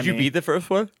slipped by me. Did you beat the first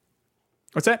one?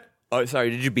 What's that? Oh, sorry.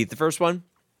 Did you beat the first one?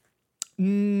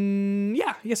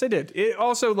 Yeah. Yes, I did. It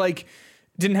also like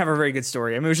didn't have a very good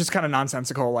story. I mean, it was just kind of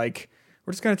nonsensical. Like,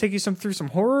 we're just gonna take you through some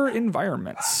horror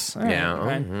environments. Yeah.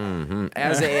 Okay.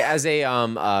 As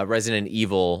a Resident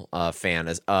Evil fan,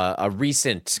 as a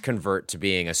recent convert to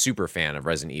being a super fan of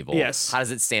Resident Evil. Yes. How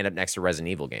does it stand up next to Resident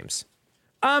Evil games?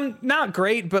 Not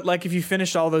great, but like if you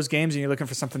finished all those games and you're looking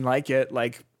for something like it,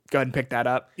 like go ahead and pick that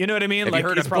up. You know what I mean? Have like you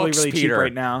heard it's of probably books, really Peter? cheap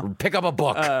right now. Pick up a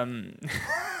book.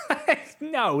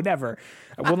 No, never.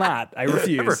 I will not. I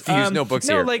refuse. I refuse. No books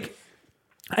here. No, like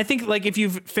I think like if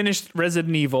you've finished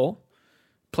Resident Evil,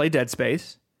 play Dead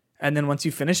Space, and then once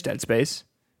you finish Dead Space,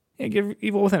 give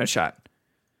Evil Within a shot.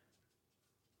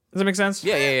 Does that make sense?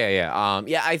 Yeah.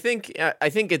 I think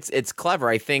it's clever.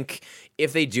 I think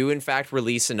if they do in fact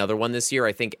release another one this year,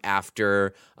 I think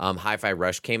after Hi-Fi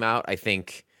Rush came out, I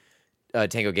think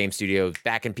Tango Game Studio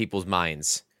back in people's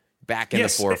minds, back in the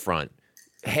forefront.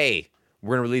 Hey,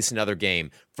 we're gonna release another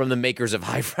game from the makers of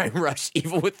Hi-Fi Rush,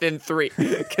 Evil Within 3,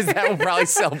 because that will probably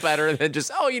sell better than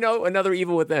just another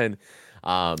Evil Within.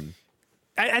 I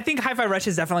think Hi-Fi Rush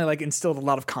has definitely like instilled a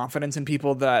lot of confidence in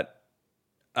people that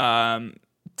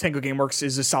Tango Gameworks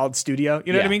is a solid studio.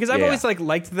 You know what I mean? Because I've always like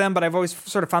liked them, but I've always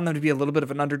sort of found them to be a little bit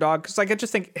of an underdog. Because like I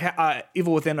just think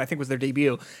Evil Within, I think, was their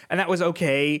debut, and that was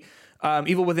okay.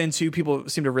 Evil Within 2, people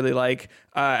seem to really like,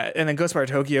 and then Ghostwire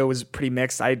Tokyo was pretty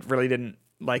mixed. I really didn't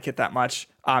like it that much.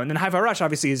 And then Hi-Fi Rush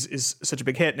obviously is such a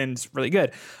big hit and it's really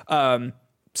good.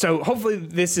 So hopefully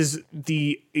this is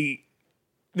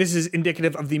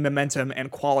indicative of the momentum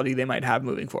and quality they might have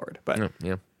moving forward. But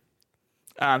so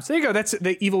there you go. That's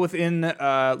the Evil Within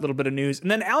little bit of news.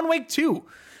 And then Alan Wake 2.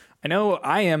 I know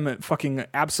I am fucking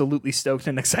absolutely stoked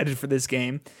and excited for this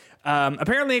game.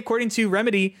 Apparently, according to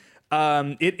Remedy,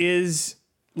 it is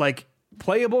like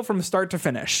playable from start to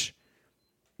finish.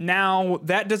 Now,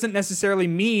 that doesn't necessarily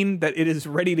mean that it is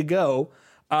ready to go,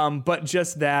 but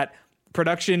just that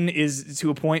production is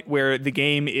to a point where the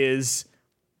game is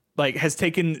like has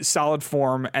taken solid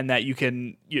form, and that you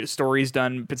can stories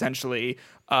done potentially.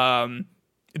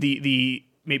 The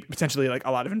maybe potentially like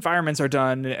a lot of environments are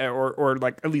done, or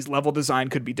like at least level design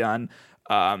could be done.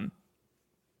 To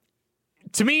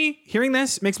me, hearing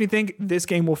this makes me think this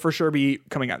game will for sure be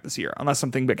coming out this year, unless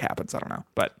something big happens. I don't know,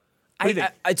 but.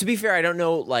 To be fair, I don't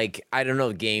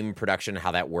know game production,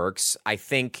 how that works. I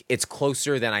think it's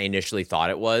closer than I initially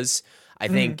thought it was. I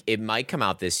think it might come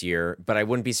out this year, but I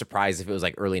wouldn't be surprised if it was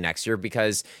like early next year,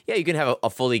 because you can have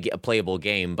a fully playable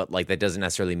game, but like that doesn't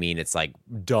necessarily mean it's like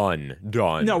done.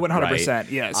 No, 100%. Right?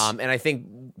 Yes. And I think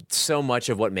so much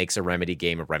of what makes a Remedy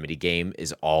game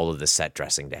is all of the set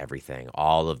dressing to everything,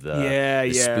 all of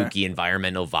the spooky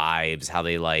environmental vibes, how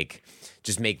they like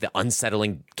just make the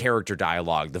unsettling character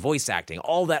dialogue, the voice acting,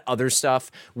 all that other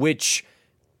stuff, which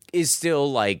is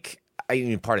still like, I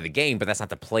mean, part of the game, but that's not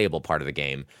the playable part of the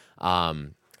game.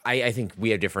 I think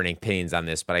we have different opinions on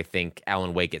this, but I think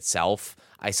Alan Wake itself,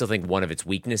 I still think one of its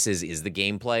weaknesses is the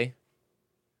gameplay.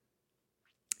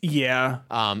 Yeah.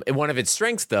 And one of its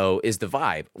strengths, though, is the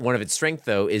vibe. One of its strengths,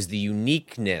 though, is the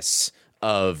uniqueness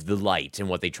of the light and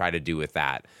what they try to do with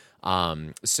that.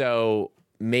 So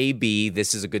maybe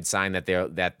this is a good sign that the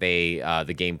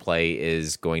gameplay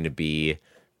is going to be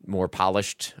more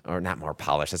polished, or not more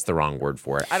polished. That's the wrong word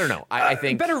for it. I don't know. I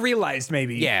think better realized,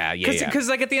 maybe. Yeah. Because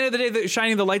like at the end of the day,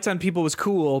 shining the lights on people was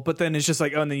cool, but then it's just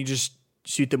like, oh, and then you just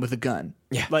shoot them with a gun.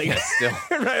 Yeah. Like yeah, still.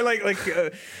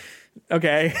 right.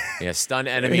 Okay. Yeah. Stun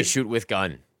enemy, shoot with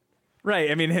gun.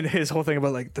 Right. I mean, his whole thing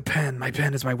about like my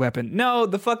pen is my weapon. No,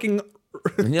 the fucking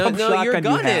No, your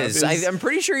gun is. I'm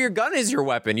pretty sure your gun is your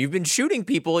weapon. You've been shooting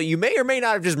people. You may or may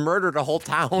not have just murdered a whole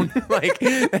town. Like,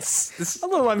 it's a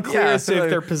little unclear as to if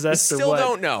they're possessed or what. Still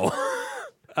don't know.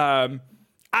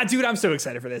 Dude, I'm so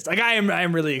excited for this. Like, I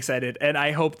am really excited, and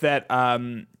I hope that. I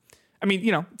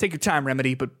mean, take your time,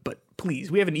 Remedy, but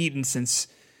please, we haven't eaten since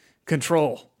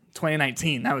Control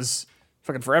 2019. That was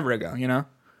fucking forever ago.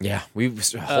 Yeah, whole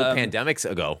pandemics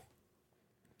ago.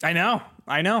 I know.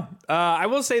 I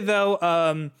will say,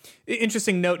 though,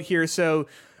 interesting note here. So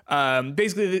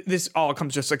basically, this all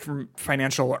comes just like from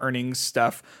financial earnings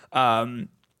stuff.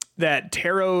 That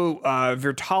Tero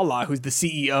Virtala, who's the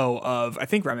CEO of, I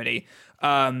think, Remedy,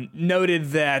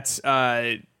 noted that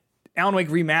Alan Wake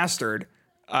Remastered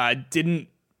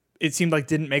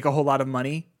didn't make a whole lot of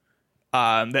money.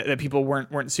 That people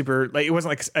weren't super, like, it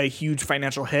wasn't like a huge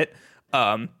financial hit.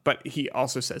 But he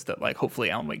also says that, like,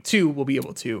 hopefully Alan Wake 2 will be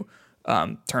able to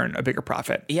turn a bigger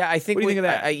profit. Yeah, I think. What do you think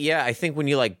of that? I think when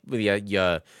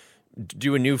you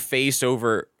do a new face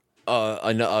over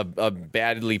a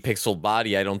badly pixeled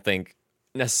body, I don't think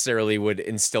necessarily would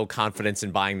instill confidence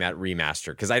in buying that remaster,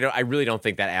 because I really don't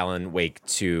think that Alan Wake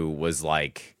 2 was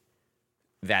like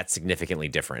that significantly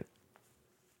different.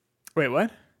 Wait,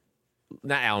 what?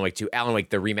 Not Alan Wake 2, Alan Wake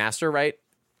the remaster, right?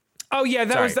 Oh yeah,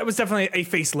 that was definitely a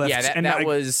facelift. Yeah,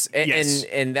 yes.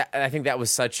 and that, I think that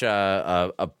was such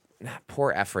a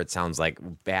poor effort. Sounds like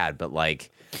bad, but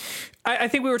like I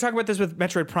think we were talking about this with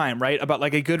Metroid Prime, right? About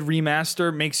like a good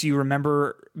remaster makes you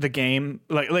remember the game.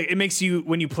 Like it makes you,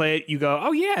 when you play it, you go,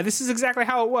 oh yeah, this is exactly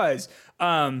how it was.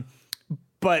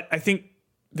 But I think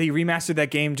they remastered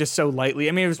that game just so lightly.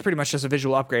 I mean, it was pretty much just a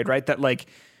visual upgrade, right? That like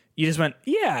you just went,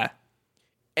 yeah.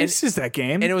 This is that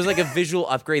game. And it was like a visual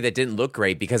upgrade that didn't look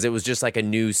great because it was just like a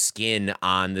new skin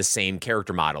on the same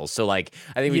character model. So like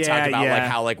I think we talked about like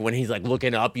how like when he's like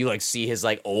looking up, you like see his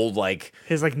like old like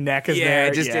his like neck is there.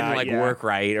 It just didn't like work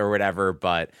right or whatever.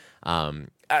 But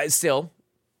still,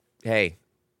 hey,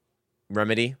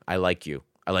 Remedy, I like you.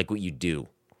 I like what you do.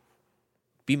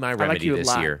 Be my Remedy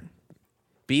this year.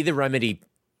 Be the Remedy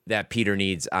that Peter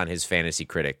needs on his fantasy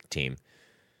critic team.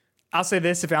 I'll say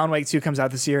this, if Alan Wake 2 comes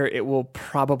out this year, it will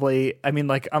probably, I mean,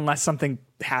 like, unless something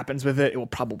happens with it, it will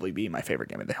probably be my favorite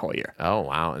game of the whole year. Oh,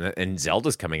 wow. And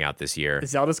Zelda's coming out this year.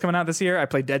 Zelda's coming out this year. I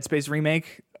played Dead Space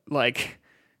Remake, like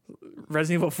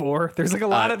Resident Evil 4. There's like a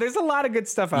lot of good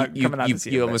stuff coming out this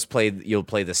year. You'll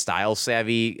play the Style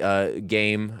Savvy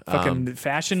game. Fucking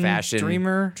Fashion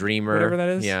Dreamer, whatever that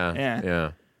is.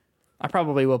 Yeah. I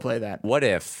probably will play that. What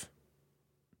if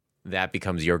that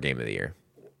becomes your game of the year?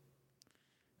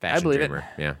 Fashion I believe Dreamer.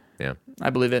 it. Yeah. I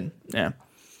believe it. Yeah.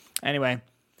 Anyway,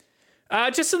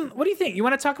 Justin, what do you think? You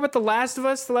want to talk about The Last of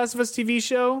Us TV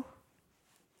show?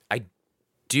 I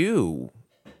do.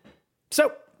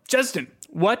 So, Justin,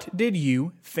 what did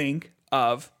you think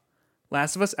of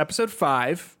Last of Us Episode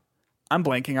 5? I'm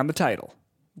blanking on the title.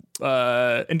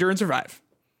 Endure and Survive.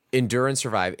 Endure and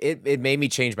Survive. It made me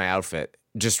change my outfit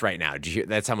just right now. Did you hear?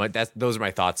 That's how much. Those are my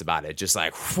thoughts about it. Just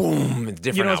like, boom,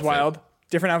 different. You know what's outfit. wild?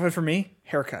 Different outfit for me.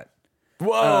 Haircut.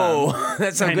 Whoa,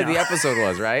 that's how good the episode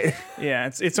was, right? Yeah,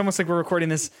 it's almost like we're recording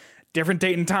this different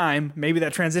date and time. Maybe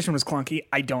that transition was clunky.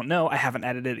 I don't know. I haven't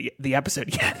edited the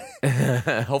episode yet.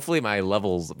 Hopefully my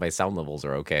sound levels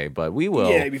are okay, but we will.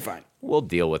 Yeah, it'll be fine. We'll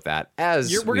deal with that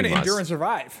we're going to endure and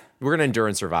survive. We're going to endure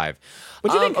and survive.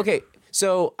 What do you think? Okay,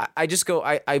 so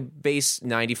I base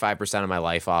 95% of my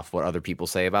life off what other people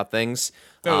say about things.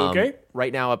 Okay.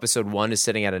 Right now, episode 1 is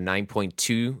sitting at a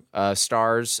 9.2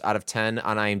 stars out of 10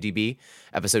 on IMDb.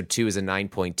 Episode 2 is a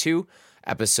 9.2.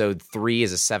 Episode 3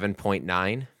 is a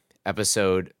 7.9.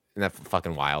 Isn't that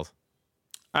fucking wild?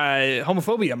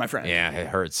 Homophobia, my friend. Yeah, it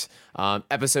hurts.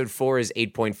 Episode 4 is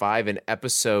 8.5, and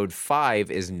episode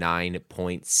 5 is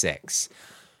 9.6.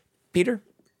 Peter,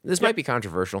 this might be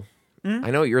controversial. Mm-hmm.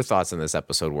 I know what your thoughts on this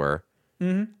episode were.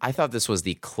 Mm-hmm. I thought this was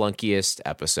the clunkiest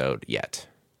episode yet.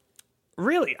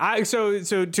 Really? So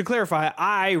to clarify,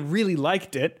 I really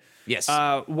liked it. Yes.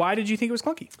 Why did you think it was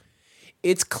clunky?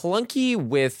 It's clunky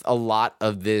with a lot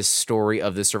of this story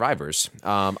of the survivors.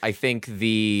 I think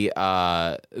the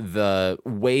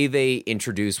way they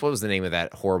introduced, what was the name of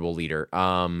that horrible leader?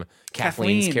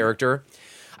 Kathleen's character.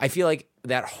 I feel like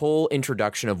that whole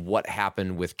introduction of what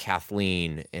happened with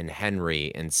Kathleen and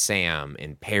Henry and Sam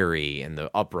and Perry and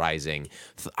the uprising,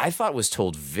 I thought was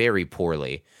told very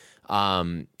poorly.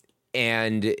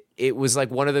 And it was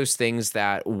like one of those things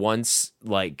that once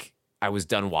like I was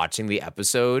done watching the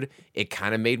episode, it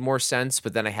kind of made more sense,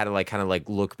 but then I had to kind of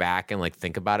look back and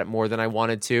think about it more than I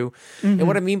wanted to. Mm-hmm. And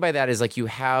what I mean by that is you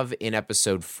have in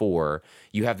episode 4,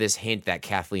 you have this hint that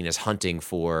Kathleen is hunting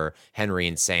for Henry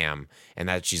and Sam and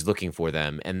that she's looking for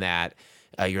them and that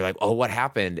you're like, oh, what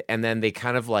happened? And then they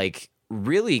kind of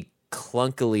really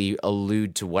clunkily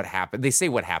allude to what happened. They say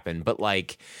what happened, but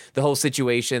the whole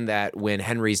situation that when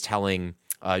Henry's telling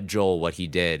Joel what he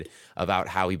did about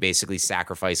how he basically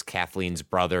sacrificed Kathleen's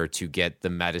brother to get the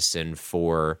medicine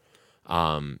for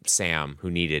Sam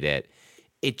who needed it.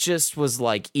 It just was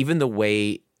even the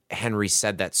way Henry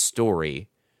said that story,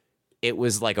 it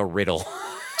was like a riddle.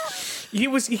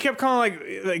 He kept calling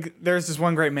there's this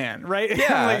one great man, right?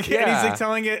 Yeah, And he's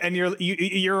telling it, and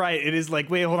you're right. It is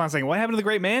wait, hold on a second. What happened to the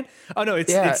great man? Oh no,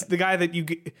 it's the guy that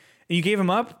you gave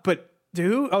him up, but to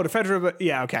who? Oh, to Fedra. But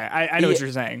yeah, okay, I know what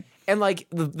you're saying. And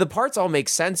the parts all make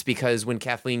sense because when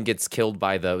Kathleen gets killed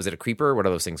by was it a creeper? What are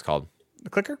those things called? The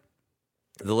clicker?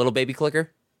 The little baby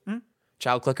clicker?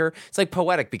 Child clicker? It's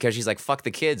poetic because she's fuck the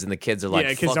kids, and the kids are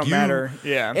yeah, kids don't you. matter.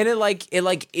 Yeah. And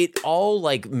it all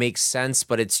makes sense,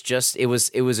 but it's just it was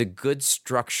a good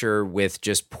structure with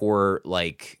just poor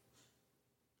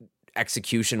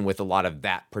execution with a lot of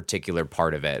that particular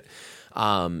part of it.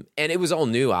 And it was all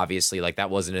new, obviously. That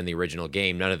wasn't in the original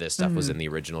game. None of this stuff was in the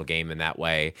original game in that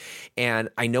way. And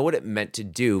I know what it meant to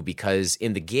do because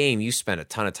in the game, you spent a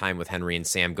ton of time with Henry and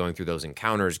Sam going through those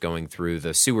encounters, going through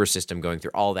the sewer system, going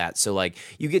through all that. So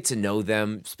you get to know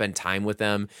them, spend time with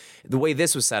them. The way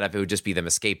this was set up, it would just be them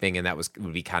escaping, and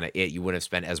would be kind of it. You wouldn't have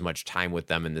spent as much time with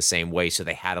them in the same way. So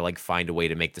they had to find a way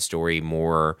to make the story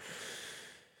more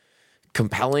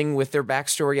compelling with their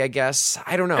backstory, I guess.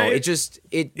 I don't know. It just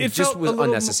was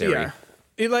unnecessary.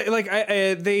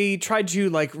 Yeah. They tried to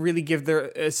really give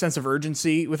a sense of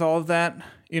urgency with all of that.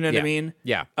 You know what I mean?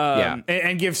 Yeah.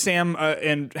 And give Sam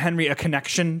and Henry a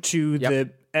connection to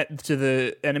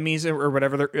the enemies or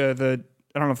whatever. I don't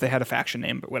know if they had a faction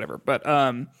name, but whatever. But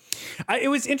it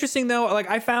was interesting though.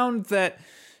 I found that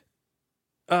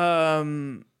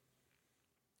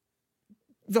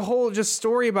the whole just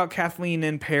story about Kathleen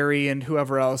and Perry and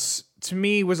whoever else to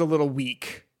me was a little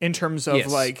weak in terms of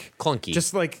clunky,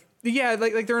 just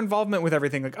their involvement with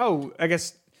everything. Oh, I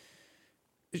guess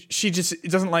she just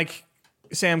doesn't like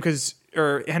Sam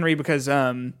or Henry because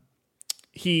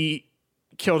he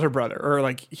killed her brother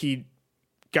or he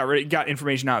got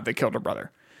information out that killed her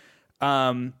brother.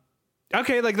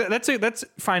 Okay, that's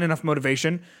fine enough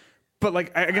motivation. But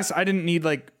I guess I didn't need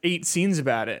 8 scenes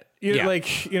about it. You know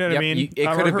what I mean?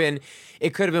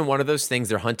 It could have been one of those things.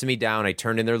 They're hunting me down. I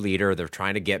turned in their leader. They're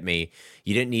trying to get me.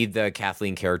 You didn't need the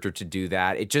Kathleen character to do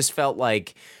that. It just felt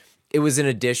like it was an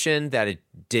addition that it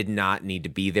did not need to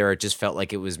be there. It just felt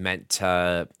like it was meant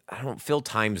to, fill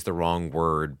time's the wrong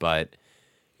word, but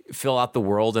fill out the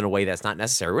world in a way that's not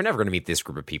necessary. We're never going to meet this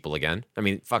group of people again. I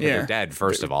mean, they're dead,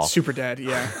 first of all. Super dead,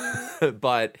 yeah.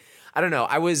 But I don't know.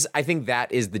 I think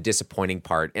that is the disappointing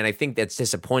part. And I think that's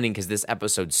disappointing because this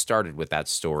episode started with that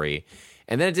story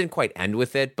and then it didn't quite end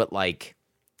with it. But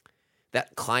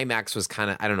that climax was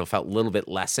kind of, I don't know, felt a little bit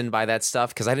lessened by that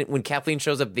stuff. Because when Kathleen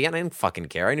shows up at the end, I didn't fucking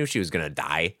care. I knew she was going to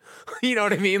die. You know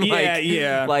what I mean?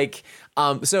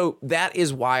 So that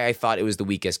is why I thought it was the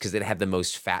weakest because it had the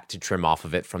most fat to trim off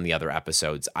of it from the other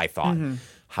episodes, I thought. Mm-hmm.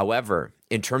 However,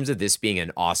 in terms of this being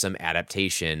an awesome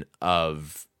adaptation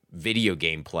of video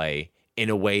gameplay in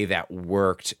a way that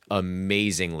worked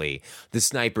amazingly. The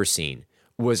sniper scene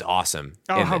was awesome.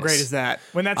 Oh, how great is that?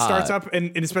 When that starts up,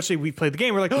 and especially we played the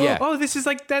game, we're like, oh, this is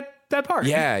that part.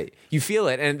 Yeah, you feel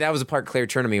it. And that was a part Claire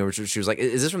turned to me where she was like,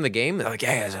 is this from the game? And I'm like,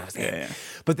 yeah.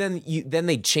 But then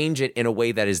they change it in a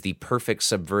way that is the perfect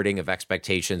subverting of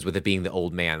expectations with it being the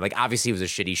old man. Obviously it was a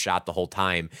shitty shot the whole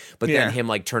time, but then him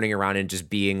turning around and just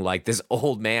being this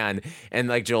old man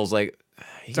and Joel's like,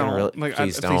 Please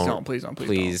don't. Please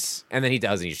don't. And then he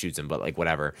does, and he shoots him, but like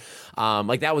whatever.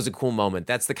 Like that was a cool moment.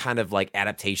 That's the kind of like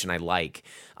adaptation I like.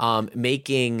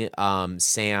 Making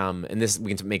Sam, and this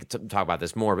we can talk about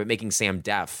this more, but making Sam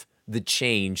deaf, the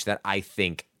change that I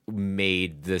think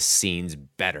made the scenes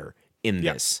better in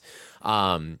this.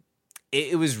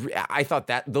 It was. I thought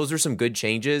that those are some good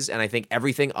changes, and I think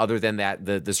everything other than that,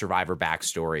 the survivor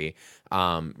backstory,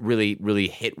 really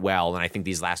hit well. And I think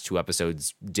these last 2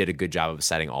 episodes did a good job of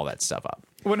setting all that stuff up.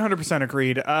 100%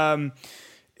 agreed.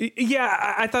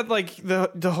 Yeah, I thought like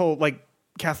the whole like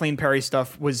Kathleen Perry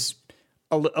stuff was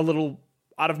a little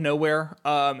out of nowhere,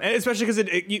 and especially because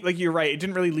like you're right, it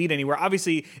didn't really lead anywhere.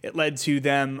 Obviously, it led to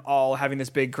them all having this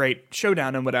big, great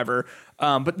showdown and whatever.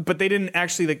 But they didn't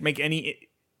actually like make any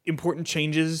important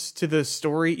changes to the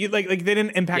story. Like they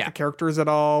didn't impact the characters at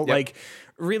all. Yep. Like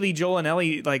really, Joel and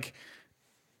Ellie like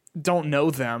don't know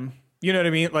them. You know what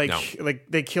I mean? Like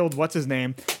they killed what's his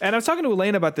name. And I was talking to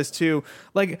Elaine about this too.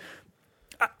 Like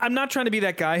I'm not trying to be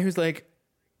that guy who's like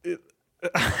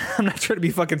I'm not trying to be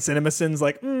fucking CinemaSins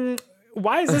like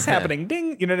why is this happening?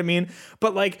 Ding. You know what I mean?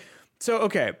 But like so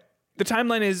okay, the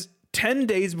timeline is 10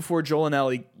 days before Joel and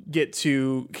Ellie get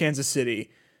to Kansas City.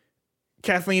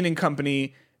 Kathleen and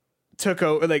company took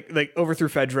over, like overthrew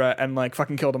Fedra and like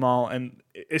fucking killed them all and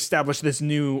established this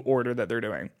new order that they're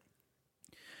doing.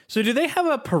 So do they have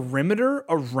a perimeter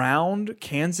around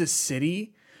Kansas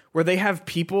City where they have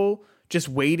people just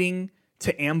waiting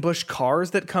to ambush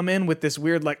cars that come in with this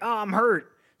weird like, oh, I'm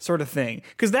hurt sort of thing?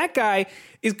 Because that guy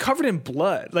is covered in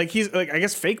blood. Like he's like, I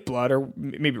guess fake blood or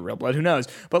maybe real blood, who knows?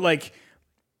 But like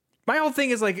my whole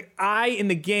thing is like in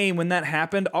the game when that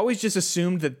happened, always just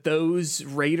assumed that those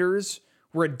raiders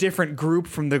were a different group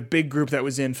from the big group that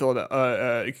was in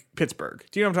Pittsburgh.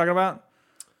 Do you know what I'm talking about?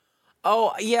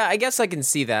 Oh, yeah, I guess I can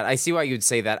see that. I see why you'd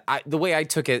say that. The way I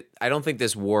took it, I don't think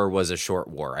this war was a short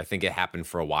war. I think it happened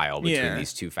for a while between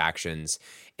these two factions.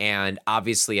 And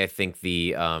obviously, I think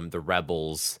the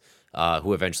rebels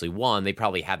who eventually won, they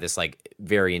probably had this like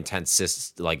very intense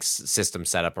system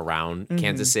set up around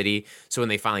Kansas City. So when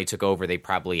they finally took over, they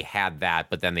probably had that,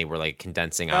 but then they were like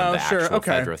condensing on the actual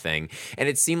Fedra thing. And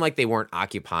it seemed like they weren't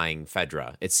occupying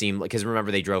Fedra. It seemed like, because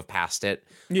remember they drove past it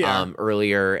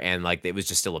earlier, and like it was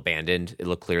just still abandoned. It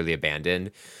looked clearly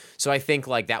abandoned. So I think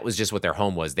like that was just what their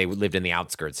home was. They lived in the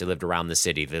outskirts. They lived around the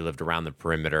city. They lived around the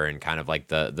perimeter and kind of like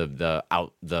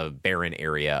the barren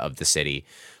area of the city.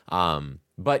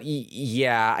 But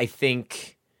yeah, I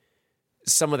think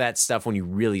some of that stuff, when you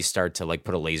really start to like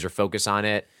put a laser focus on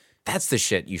it, that's the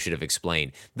shit you should have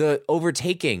explained. The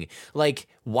overtaking, like,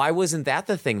 why wasn't that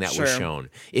the thing that was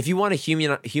shown? If you want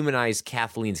to humanize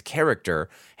Kathleen's character,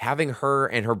 having her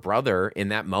and her brother in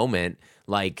that moment,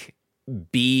 like,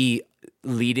 be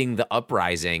leading the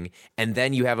uprising, and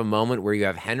then you have a moment where you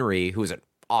have Henry, who's an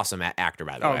awesome actor,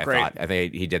 by the way. Great. I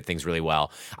think he did things really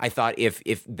well. I thought if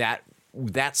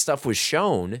that stuff was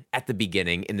shown at the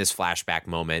beginning in this flashback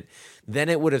moment, then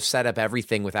it would have set up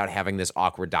everything without having this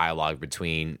awkward dialogue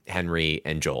between Henry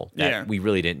and Joel that we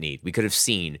really didn't need. We could have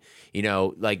seen,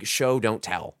 like show, don't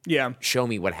tell. Yeah. Show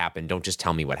me what happened. Don't just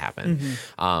tell me what happened.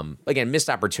 Again, missed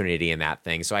opportunity in that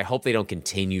thing. So I hope they don't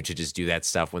continue to just do that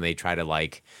stuff when they try to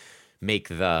like make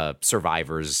the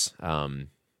survivors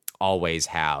always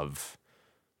have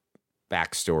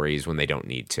backstories when they don't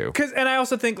need to. And I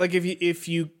also think like if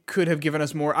you could have given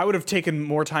us more, I would have taken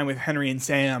more time with Henry and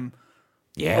Sam.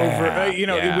 Over,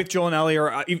 with Joel and Ellie,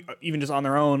 or even just on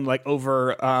their own, like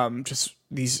over just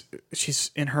these.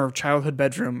 She's in her childhood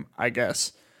bedroom, I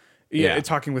guess.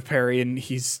 Talking with Perry, and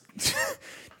he's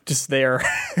just there.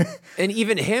 And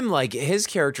even him, like his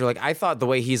character, like I thought the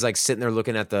way he's like sitting there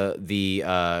looking at the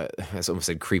I almost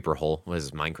said creeper hole. What is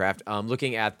this, Minecraft?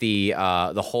 Looking at the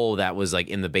hole that was like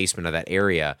in the basement of that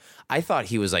area. I thought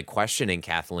he was like questioning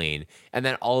Kathleen, and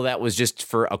then all of that was just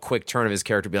for a quick turn of his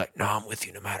character to be like, "No, I'm with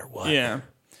you no matter what." Yeah.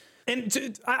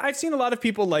 And I've seen a lot of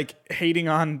people like hating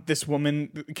on this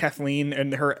woman, Kathleen,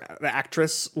 and the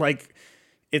actress, like.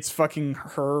 It's fucking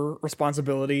her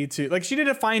responsibility to like. She did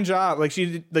a fine job. Like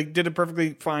she did a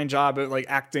perfectly fine job at like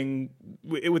acting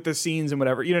with the scenes and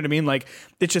whatever. You know what I mean? Like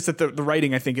it's just that the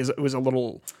writing I think was a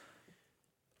little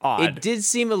odd. It did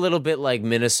seem a little bit like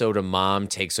Minnesota Mom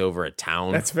takes over a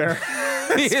town. That's fair.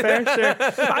 That's fair. Sure.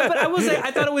 But I will say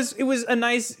I thought it was a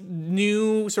nice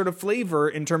new sort of flavor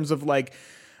in terms of like.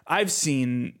 I've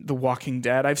seen The Walking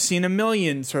Dead. I've seen a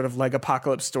million sort of like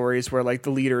apocalypse stories where like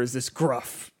the leader is this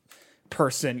gruff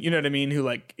person, you know what I mean, who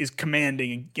like is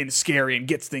commanding and scary and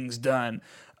gets things done.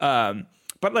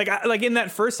 But like in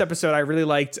that first episode, I really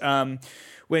liked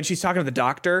when she's talking to the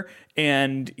doctor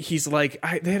and he's like,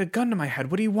 they had a gun to my head.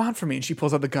 What do you want from me? And she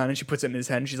pulls out the gun and she puts it in his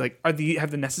head and she's like, have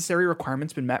the necessary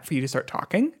requirements been met for you to start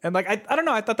talking? And like, I don't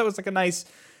know. I thought that was like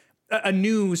a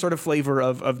new sort of flavor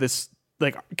of this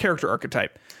like character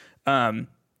archetype.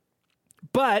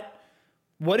 But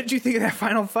what did you think of that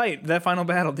final fight, that final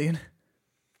battle, Dean?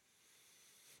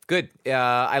 Good.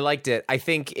 I liked it. I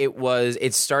think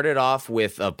it started off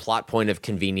with a plot point of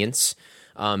convenience,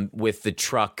 with the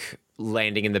truck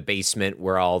landing in the basement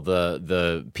where all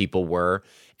the people were.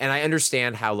 And I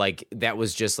understand how like that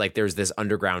was just like there's this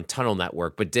underground tunnel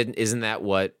network, but isn't that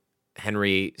what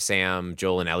Henry, Sam,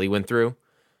 Joel, and Ellie went through?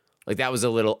 Like that was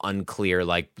a little unclear.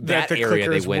 Like that the area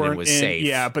they went in was safe.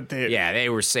 Yeah, but they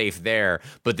were safe there.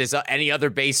 But this any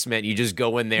other basement, you just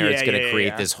go in there. It's going to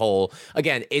create this whole.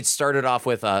 Again, it started off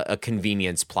with a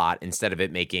convenience plot instead of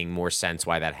it making more sense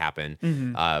why that happened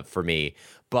for me.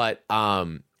 But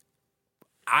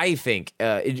I think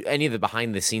any of the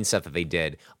behind the scenes stuff that they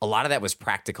did, a lot of that was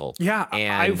practical. Yeah,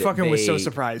 and I fucking was so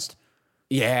surprised.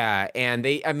 Yeah, and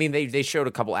they showed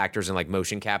a couple actors in like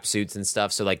motion cap suits and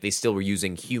stuff, so like they still were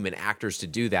using human actors to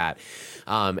do that,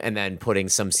 and then putting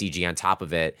some CG on top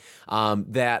of it.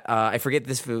 I forget if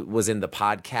this was in the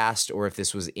podcast or if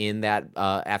this was in that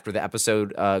after the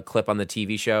episode clip on the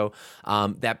TV show.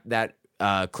 That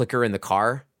clicker in the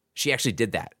car, she actually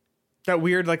did that. That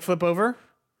weird like flip over.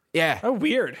 Yeah. Oh,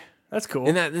 weird. That's cool.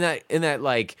 In that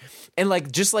like, and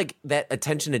like just like that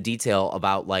attention to detail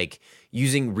about like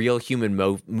using real human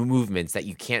movements that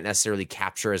you can't necessarily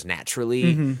capture as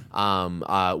naturally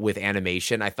with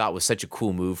animation, I thought was such a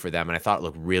cool move for them, and I thought it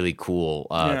looked really cool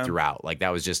throughout. Like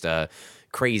that was just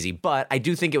crazy, but I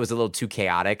do think it was a little too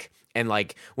chaotic. And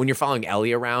like when you're following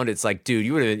Ellie around, it's like, dude,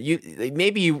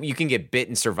 you can get bit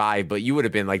and survive, but you would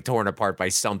have been like torn apart by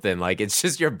something. Like it's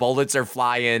just your bullets are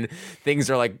flying, things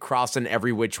are like crossing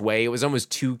every which way. It was almost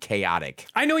too chaotic.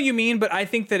 I know what you mean, but I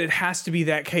think that it has to be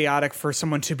that chaotic for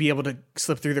someone to be able to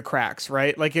slip through the cracks,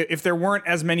 right? Like if there weren't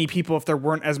as many people, if there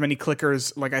weren't as many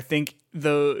clickers, like I think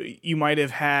you might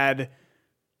have had.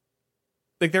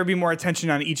 Like there would be more attention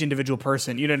on each individual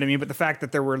person, you know what I mean? But the fact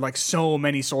that there were like so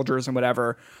many soldiers and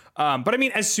whatever. But I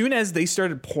mean, as soon as they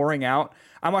started pouring out,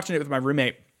 I'm watching it with my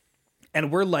roommate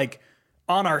and we're like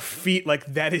on our feet. Like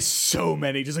that is so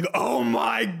many, just like, oh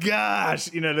my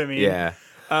gosh. You know what I mean? Yeah.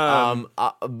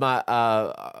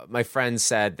 My friend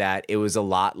said that it was a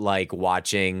lot like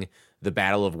watching the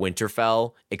Battle of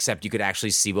Winterfell, except you could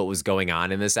actually see what was going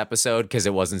on in this episode because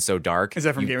it wasn't so dark. Is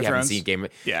that from Game of Thrones? You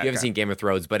haven't seen Game of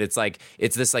Thrones, but it's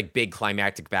this like big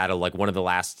climactic battle, like one of the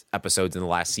last episodes in the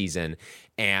last season.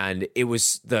 And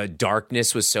the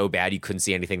darkness was so bad you couldn't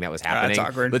see anything that was happening. That's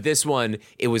awkward. But this one,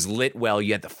 it was lit well.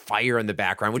 You had the fire in the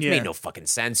background, which made no fucking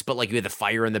sense. But like you had the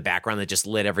fire in the background that just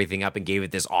lit everything up and gave it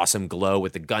this awesome glow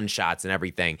with the gunshots and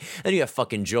everything. Then you have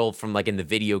fucking Joel from like in the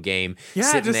video game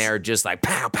sitting there just like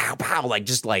pow, pow, pow, like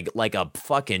just like a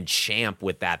fucking champ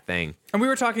with that thing. And we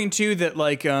were talking too that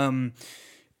like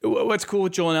what's cool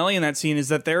with Joel and Ellie in that scene is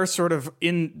that they're sort of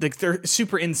they're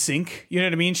super in sync. You know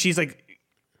what I mean? She's like,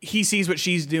 he sees what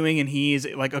she's doing and he's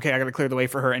like, okay, I got to clear the way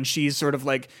for her. And she's sort of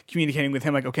like communicating with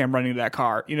him like, okay, I'm running to that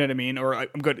car. You know what I mean? Or I'm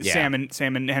good. Yeah.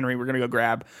 Sam and Henry, we're going to go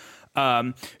grab.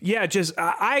 I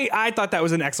thought that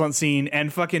was an excellent scene.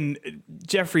 And fucking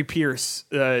Jeffrey Pierce,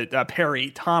 Perry,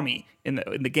 Tommy in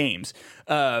the games,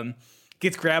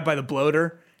 gets grabbed by the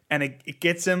bloater and it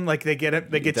gets him, like they get you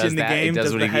in the game,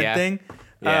 does the head thing.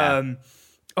 Yeah.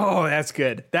 Oh, that's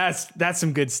good. That's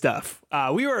some good stuff.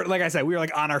 We were, like I said,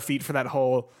 like on our feet for that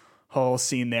whole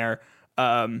scene there.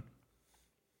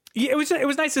 It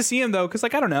was nice to see him though, because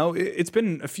like I don't know, it's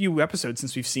been a few episodes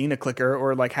since we've seen a clicker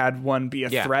or like had one be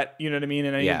a threat. You know what I mean,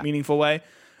 in any meaningful way.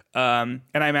 And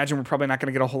I imagine we're probably not going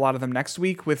to get a whole lot of them next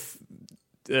week with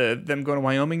them going to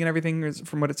Wyoming and everything,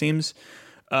 from what it seems.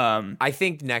 I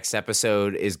think next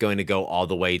episode is going to go all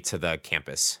the way to the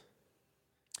campus.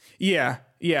 Yeah.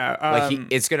 Like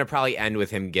it's going to probably end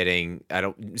with him getting,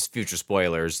 future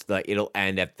spoilers, like it'll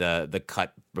end at the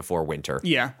cut before winter.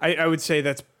 Yeah, I would say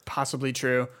that's possibly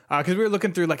true. Because we were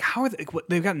looking through like how are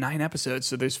they've got 9 episodes,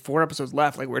 so there's 4 episodes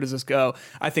left. Like where does this go?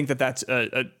 I think that's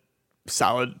a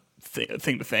solid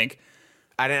thing to think.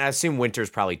 I assume winter's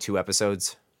probably 2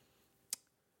 episodes.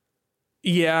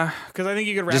 Yeah, because I think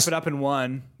you could wrap it up in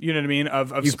one. You know what I mean?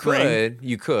 Of spring.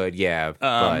 You could, yeah.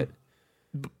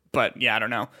 But yeah, I don't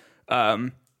know.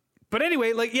 But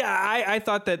anyway, like, yeah, I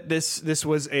thought that this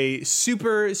was a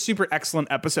super, super excellent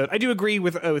episode. I do agree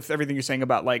with everything you're saying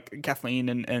about like Kathleen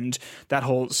and that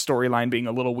whole storyline being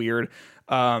a little weird.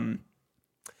 Can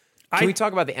we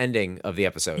talk about the ending of the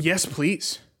episode? Yes,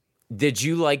 please. Did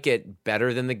you like it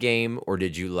better than the game, or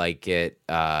did you like it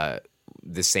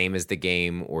the same as the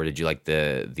game, or did you like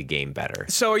the game better?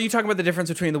 So are you talking about the difference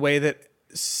between the way that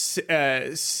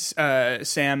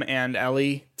Sam and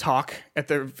Ellie talk at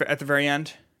the very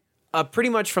end? Pretty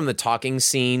much from the talking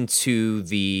scene to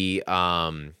the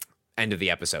end of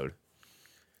the episode.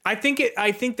 I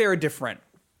think they are different.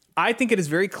 I think it is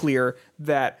very clear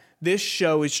that this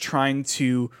show is trying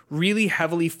to really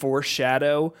heavily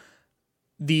foreshadow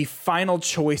the final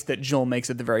choice that Joel makes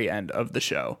at the very end of the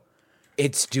show.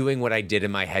 It's doing what I did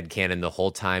in my headcanon the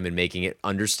whole time and making it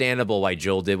understandable why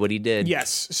Joel did what he did.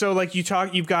 Yes. So like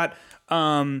you've got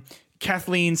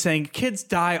Kathleen saying kids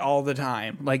die all the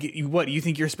time. Like what, you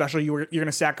think you're special? You're going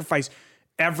to sacrifice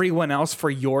everyone else for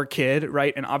your kid,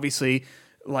 right? And obviously,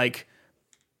 like,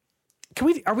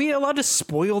 are we allowed to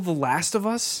spoil The Last of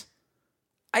Us?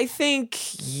 I think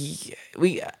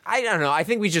I don't know. I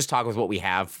think we just talk with what we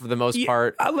have for the most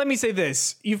part. Let me say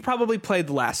this: you've probably played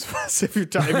The Last of Us if you're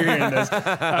hearing this.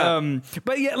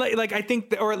 But yeah, like I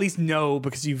think, or at least know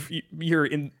because you're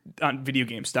in on video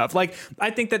game stuff. Like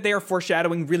I think that they are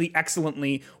foreshadowing really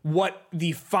excellently what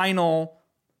the final,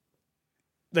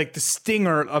 like the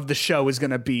stinger of the show is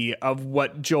going to be of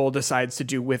what Joel decides to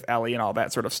do with Ellie and all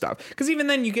that sort of stuff. Because even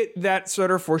then, you get that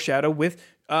sort of foreshadow with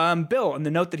Bill and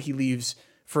the note that he leaves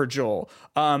for Joel.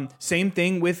 Same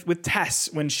thing with Tess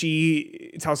when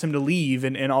she tells him to leave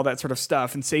and all that sort of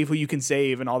stuff and save who you can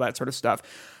save and all that sort of stuff.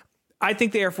 I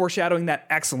think they are foreshadowing that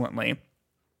excellently.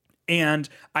 And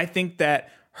I think that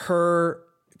her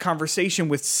conversation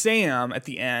with Sam at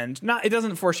the end, it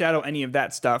doesn't foreshadow any of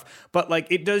that stuff, but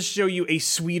like it does show you a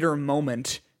sweeter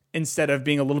moment instead of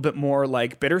being a little bit more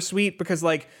like bittersweet, because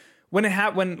like when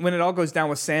it all goes down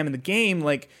with Sam in the game,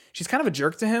 like she's kind of a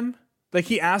jerk to him. Like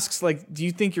he asks, like, do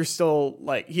you think you're still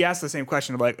like, he asks the same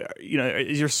question of like,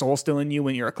 is your soul still in you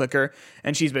when you're a clicker?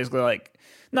 And she's basically like,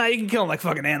 no, you can kill them like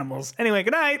fucking animals. Anyway,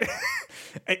 good night.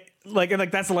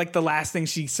 and that's like the last thing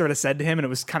she sort of said to him, and it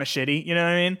was kind of shitty. You know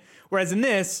what I mean? Whereas in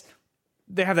this,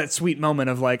 they have that sweet moment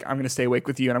of like, I'm going to stay awake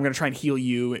with you and I'm going to try and heal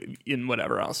you in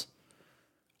whatever else.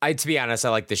 To be honest,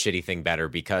 I like the shitty thing better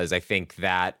because I think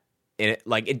that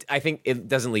I think it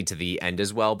doesn't lead to the end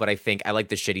as well, but I think I like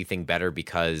the shitty thing better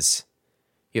because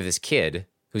you have this kid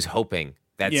who's hoping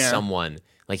that someone,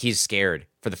 like he's scared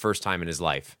for the first time in his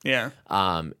life. Yeah.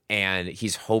 And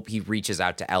he reaches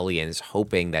out to Ellie and is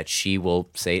hoping that she will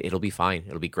say, it'll be fine.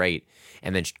 It'll be great.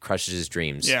 And then she crushes his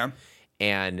dreams. Yeah.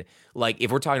 And like,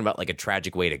 if we're talking about like a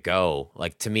tragic way to go,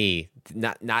 like to me,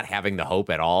 not having the hope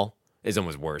at all is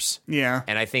almost worse. Yeah.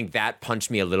 And I think that punched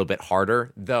me a little bit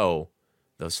harder, though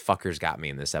those fuckers got me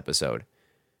in this episode.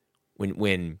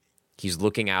 When he's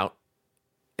looking out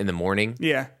in the morning.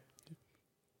 Yeah.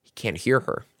 He can't hear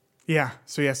her. Yeah.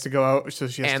 So he has to go out. So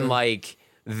she has and to... like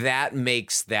that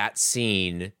makes that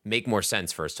scene make more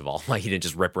sense, first of all. Like he didn't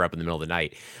just rip her up in the middle of the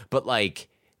night. But like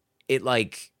it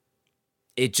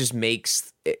just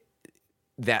makes it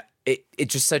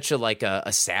just such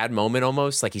a sad moment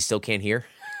almost. Like he still can't hear.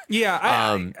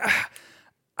 Yeah.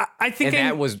 I think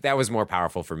that was more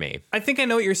powerful for me. I think I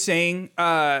know what you're saying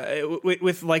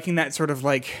with liking that sort of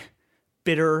like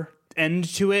bitter end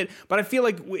to it, but I feel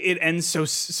like it ends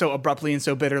so abruptly and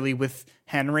so bitterly with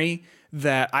Henry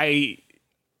that I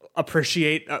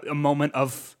appreciate a moment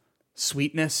of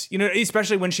sweetness,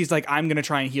 especially when she's like, I'm gonna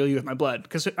try and heal you with my blood,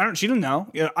 because she didn't know.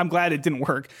 I'm glad it didn't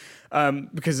work,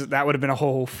 because that would have been a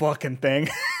whole fucking thing.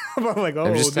 I'm like,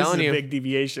 this is a big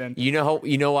deviation. You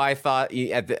know why I thought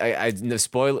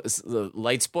the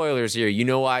light spoilers here. You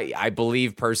know why I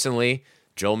believe personally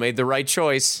Joel made the right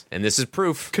choice, and this is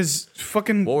proof. Because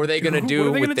fucking, what are they gonna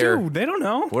do with their? They don't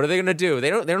know. What are they gonna do? They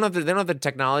don't have the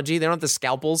technology. They don't have the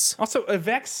scalpels. Also, a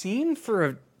vaccine for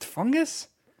a fungus?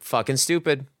 Fucking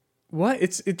stupid. What?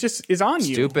 It just is on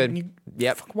you. Stupid.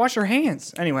 Yep. Wash your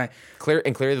hands. Anyway.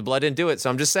 Clearly the blood didn't do it. So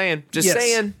I'm just saying.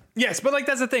 Saying. Yes, but like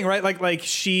that's the thing, right? Like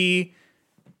she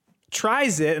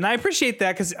tries it, and I appreciate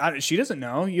that because she doesn't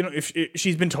know. If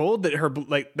she's been told that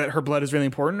her blood is really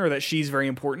important or that she's very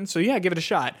important, so yeah, give it a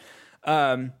shot.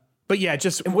 But yeah,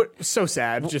 just so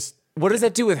sad. Just what does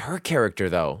that do with her character,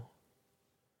 though?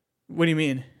 What do you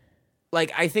mean?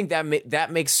 Like, I think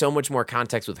that makes so much more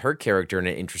context with her character in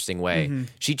an interesting way. Mm-hmm.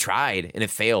 She tried and it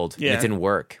failed and it didn't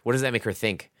work. What does that make her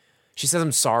think? She says,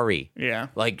 I'm sorry. Yeah.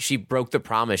 Like, she broke the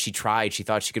promise. She tried. She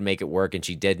thought she could make it work and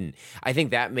she didn't. I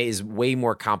think that is way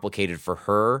more complicated for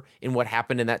her in what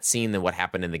happened in that scene than what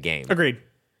happened in the game. Agreed.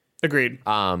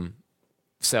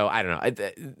 So, I don't know.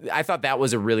 I thought that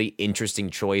was a really interesting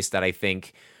choice that I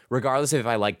think, regardless of if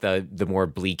I like the more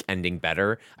bleak ending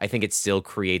better, I think it still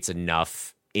creates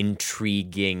enough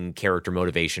intriguing character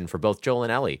motivation for both Joel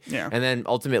and Ellie. Yeah. And then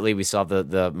ultimately we saw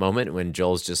the moment when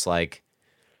Joel's just like,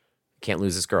 Can't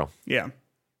lose this girl. Yeah.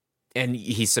 And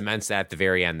he cements that at the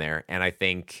very end there. And I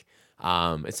think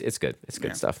it's good. It's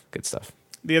good stuff. Good stuff.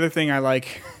 The other thing I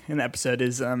like in the episode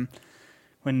is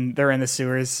when they're in the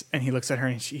sewers and he looks at her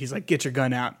and he's like, "Get your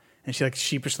gun out." And she like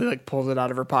sheepishly like pulls it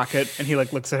out of her pocket and he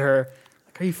like looks at her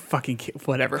like, "Are you fucking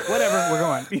whatever, we're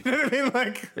going." You know what I mean?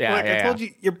 Like, I told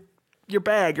you your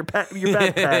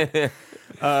backpack.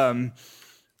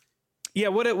 Yeah,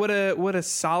 what a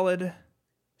solid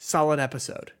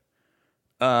episode.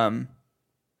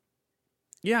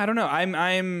 Yeah, I don't know.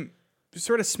 I'm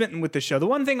sort of smitten with the show. The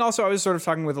one thing also I was sort of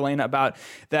talking with Elena about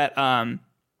that I'll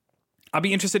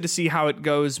be interested to see how it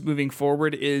goes moving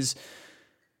forward is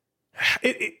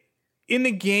it in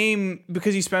the game,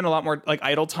 because you spend a lot more like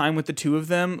idle time with the two of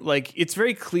them, like it's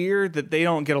very clear that they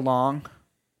don't get along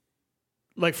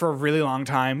like for a really long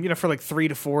time, you know, for like 3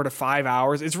 to 4 to 5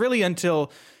 hours. It's really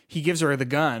until he gives her the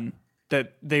gun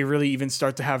that they really even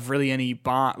start to have really any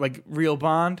bond, like real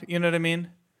bond, you know what I mean?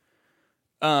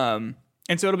 And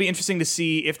so it'll be interesting to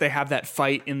see if they have that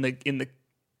fight in the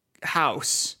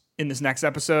house in this next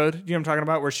episode. You know what I'm talking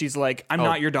about? Where she's like, "I'm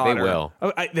not your daughter." They will.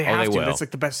 They have to. Will. That's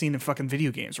like the best scene in fucking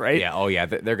video games, right? Yeah. Oh yeah.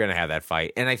 They're gonna have that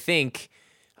fight, and I think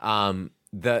I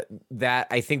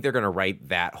think they're gonna write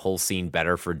that whole scene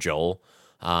better for Joel,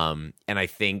 and I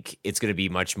think it's gonna be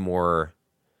much more.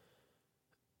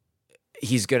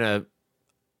 He's gonna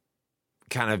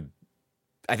kind of.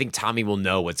 I think Tommy will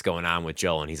know what's going on with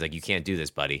Joel, and he's like, "You can't do this,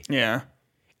 buddy." Yeah.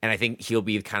 And I think he'll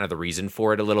be kind of the reason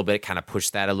for it a little bit, kind of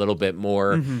push that a little bit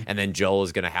more. Mm-hmm. And then Joel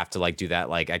is going to have to like do that.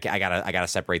 Like, I gotta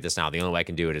separate this now. The only way I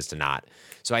can do it is to not.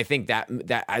 So I think that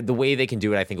the way they can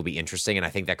do it, I think will be interesting. And I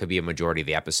think that could be a majority of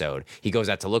the episode. He goes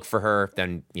out to look for her.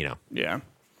 Then, Yeah.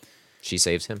 she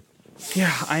saves him.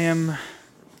 Yeah, I'm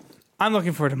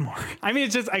looking forward to more. I mean,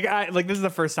 it's just I like this is the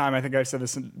first time I think I've said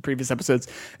this in previous episodes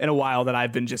in a while that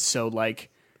I've been just so like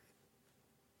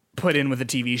put in with a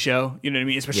TV show. You know what I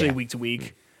mean? Especially week to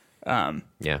week.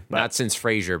 Not since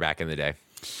Frasier back in the day.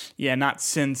 Yeah, not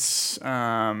since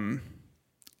Teenage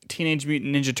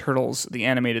Mutant Ninja Turtles, the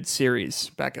animated series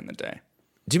back in the day.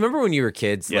 Do you remember when you were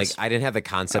kids? Yes. Like, I didn't have the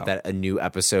concept that a new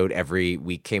episode every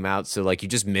week came out. So, like, you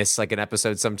just miss, like, an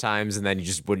episode sometimes, and then you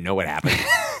just wouldn't know what happened.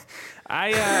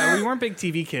 We weren't big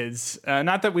TV kids.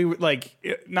 Not that we like,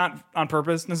 not on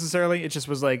purpose necessarily. It just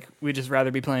was like we'd just rather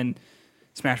be playing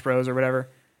Smash Bros or whatever.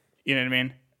 You know what I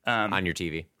mean? On your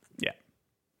TV.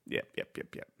 Yeah. Yep.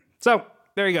 So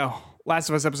there you go. Last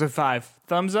of Us episode 5.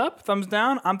 Thumbs up, thumbs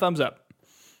down. I'm thumbs up.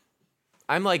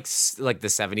 I'm like the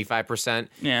 75%.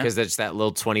 Yeah. Because there's that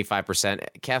little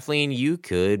 25%. Kathleen, you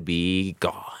could be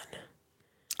gone.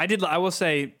 I will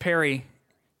say Perry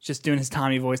just doing his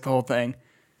Tommy voice the whole thing.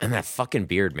 And that fucking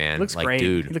beard, man. Looks like, great.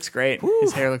 Dude. He looks great. Woo.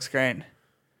 His hair looks great.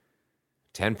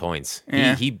 10 points.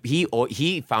 Yeah.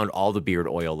 He found all the beard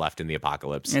oil left in the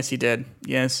apocalypse. Yes, he did.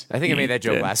 Yes. I think I made that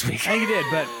joke did. last week. I think he did,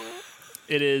 but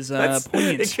it is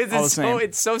poignant. Because all the same.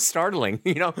 it's so startling,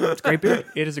 you know? It's a great beard.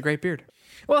 It is a great beard.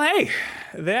 Well, hey,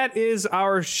 that is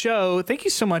our show. Thank you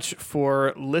so much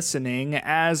for listening.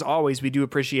 As always, we do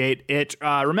appreciate it.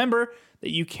 Remember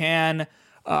that you can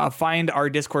find our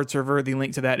Discord server. The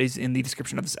link to that is in the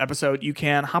description of this episode. You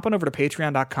can hop on over to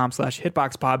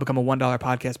patreon.com/hitboxpod, become a $1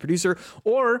 podcast producer,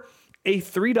 or a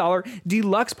 $3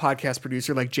 deluxe podcast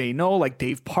producer like Jay Knoll, like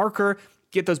Dave Parker.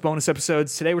 Get those bonus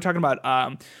episodes. Today we're talking about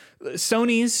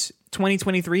Sony's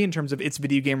 2023 in terms of its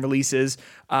video game releases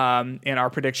and our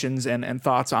predictions and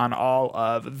thoughts on all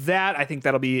of that. I think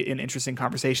that'll be an interesting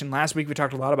conversation. Last week we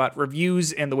talked a lot about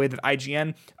reviews and the way that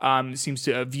IGN seems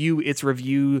to view its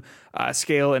review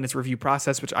scale and its review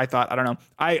process, which I thought, I don't know,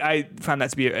 I found that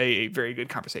to be a very good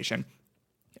conversation.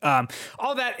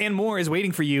 All that and more is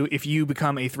waiting for you if you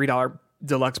become a $3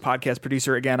 deluxe podcast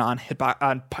producer again on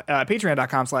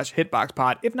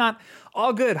patreon.com/hitboxpod. If not,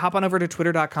 all good. Hop on over to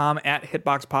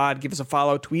twitter.com/hitboxpod. Give us a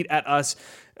follow, tweet at us,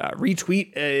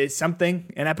 retweet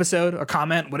something, an episode, a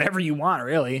comment, whatever you want,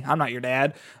 really. I'm not your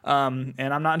dad. And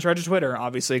I'm not in charge of Twitter,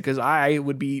 obviously, because I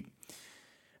would be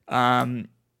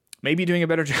maybe doing a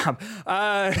better job.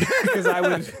 Because I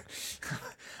would...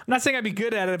 I'm not saying I'd be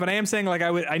good at it, but I am saying like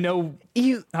I know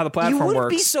how the platform You wouldn't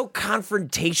works. be so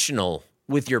confrontational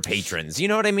with your patrons. You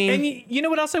know what I mean? And you know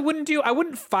what else I wouldn't do? I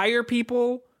wouldn't fire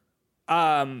people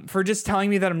for just telling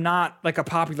me that I'm not like a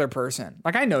popular person.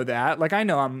 Like I know that. Like I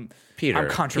know I'm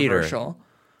controversial. Peter,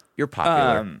 you're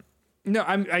popular. No,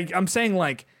 I'm saying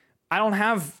like I don't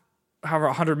have however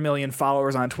 100 million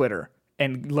followers on Twitter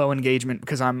and low engagement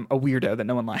because I'm a weirdo that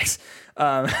no one likes.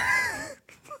 I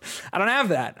don't have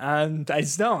that. I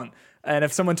just don't. And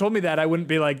if someone told me that, I wouldn't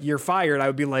be like, "You're fired." I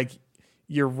would be like,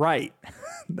 "You're right."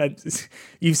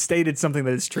 You've stated something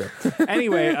that is true.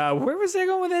 Anyway, where was I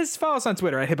going with this? Follow us on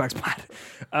Twitter at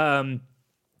HitboxPod.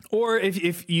 Or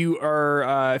if you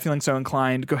are feeling so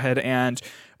inclined, go ahead and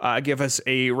give us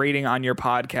a rating on your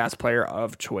podcast player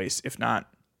of choice. If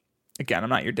not, again, I'm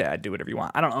not your dad. Do whatever you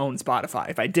want. I don't own Spotify.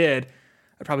 If I did,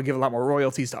 I'd probably give a lot more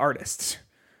royalties to artists.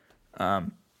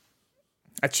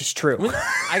 That's just true.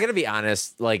 I gotta be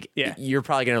honest. Like, you're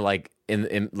probably gonna like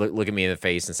look at me in the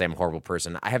face and say I'm a horrible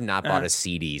person. I have not bought a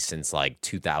CD since like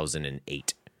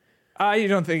 2008. You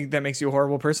don't think that makes you a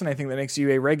horrible person? I think that makes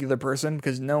you a regular person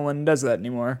because no one does that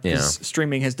anymore. Because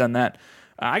streaming has done that.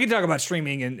 I can talk about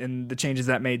streaming and the changes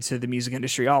that made to the music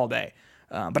industry all day,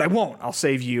 but I won't. I'll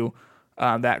save you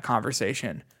that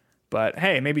conversation. But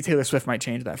hey, maybe Taylor Swift might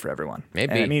change that for everyone.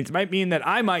 Maybe. And it might mean that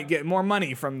I might get more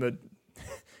money from the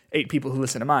 8 people who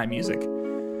listen to my music.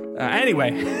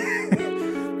 Anyway,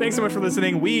 thanks so much for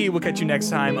listening. We will catch you next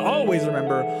time. Always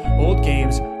remember, old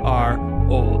games are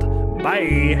old.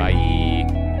 Bye. Bye.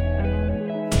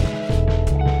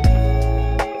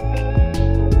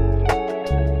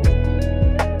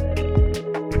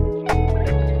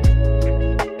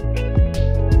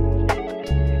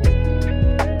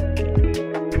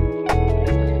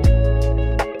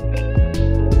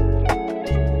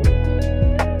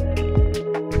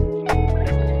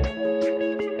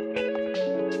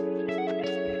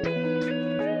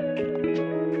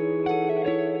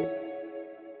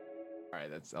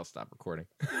 I'll stop recording.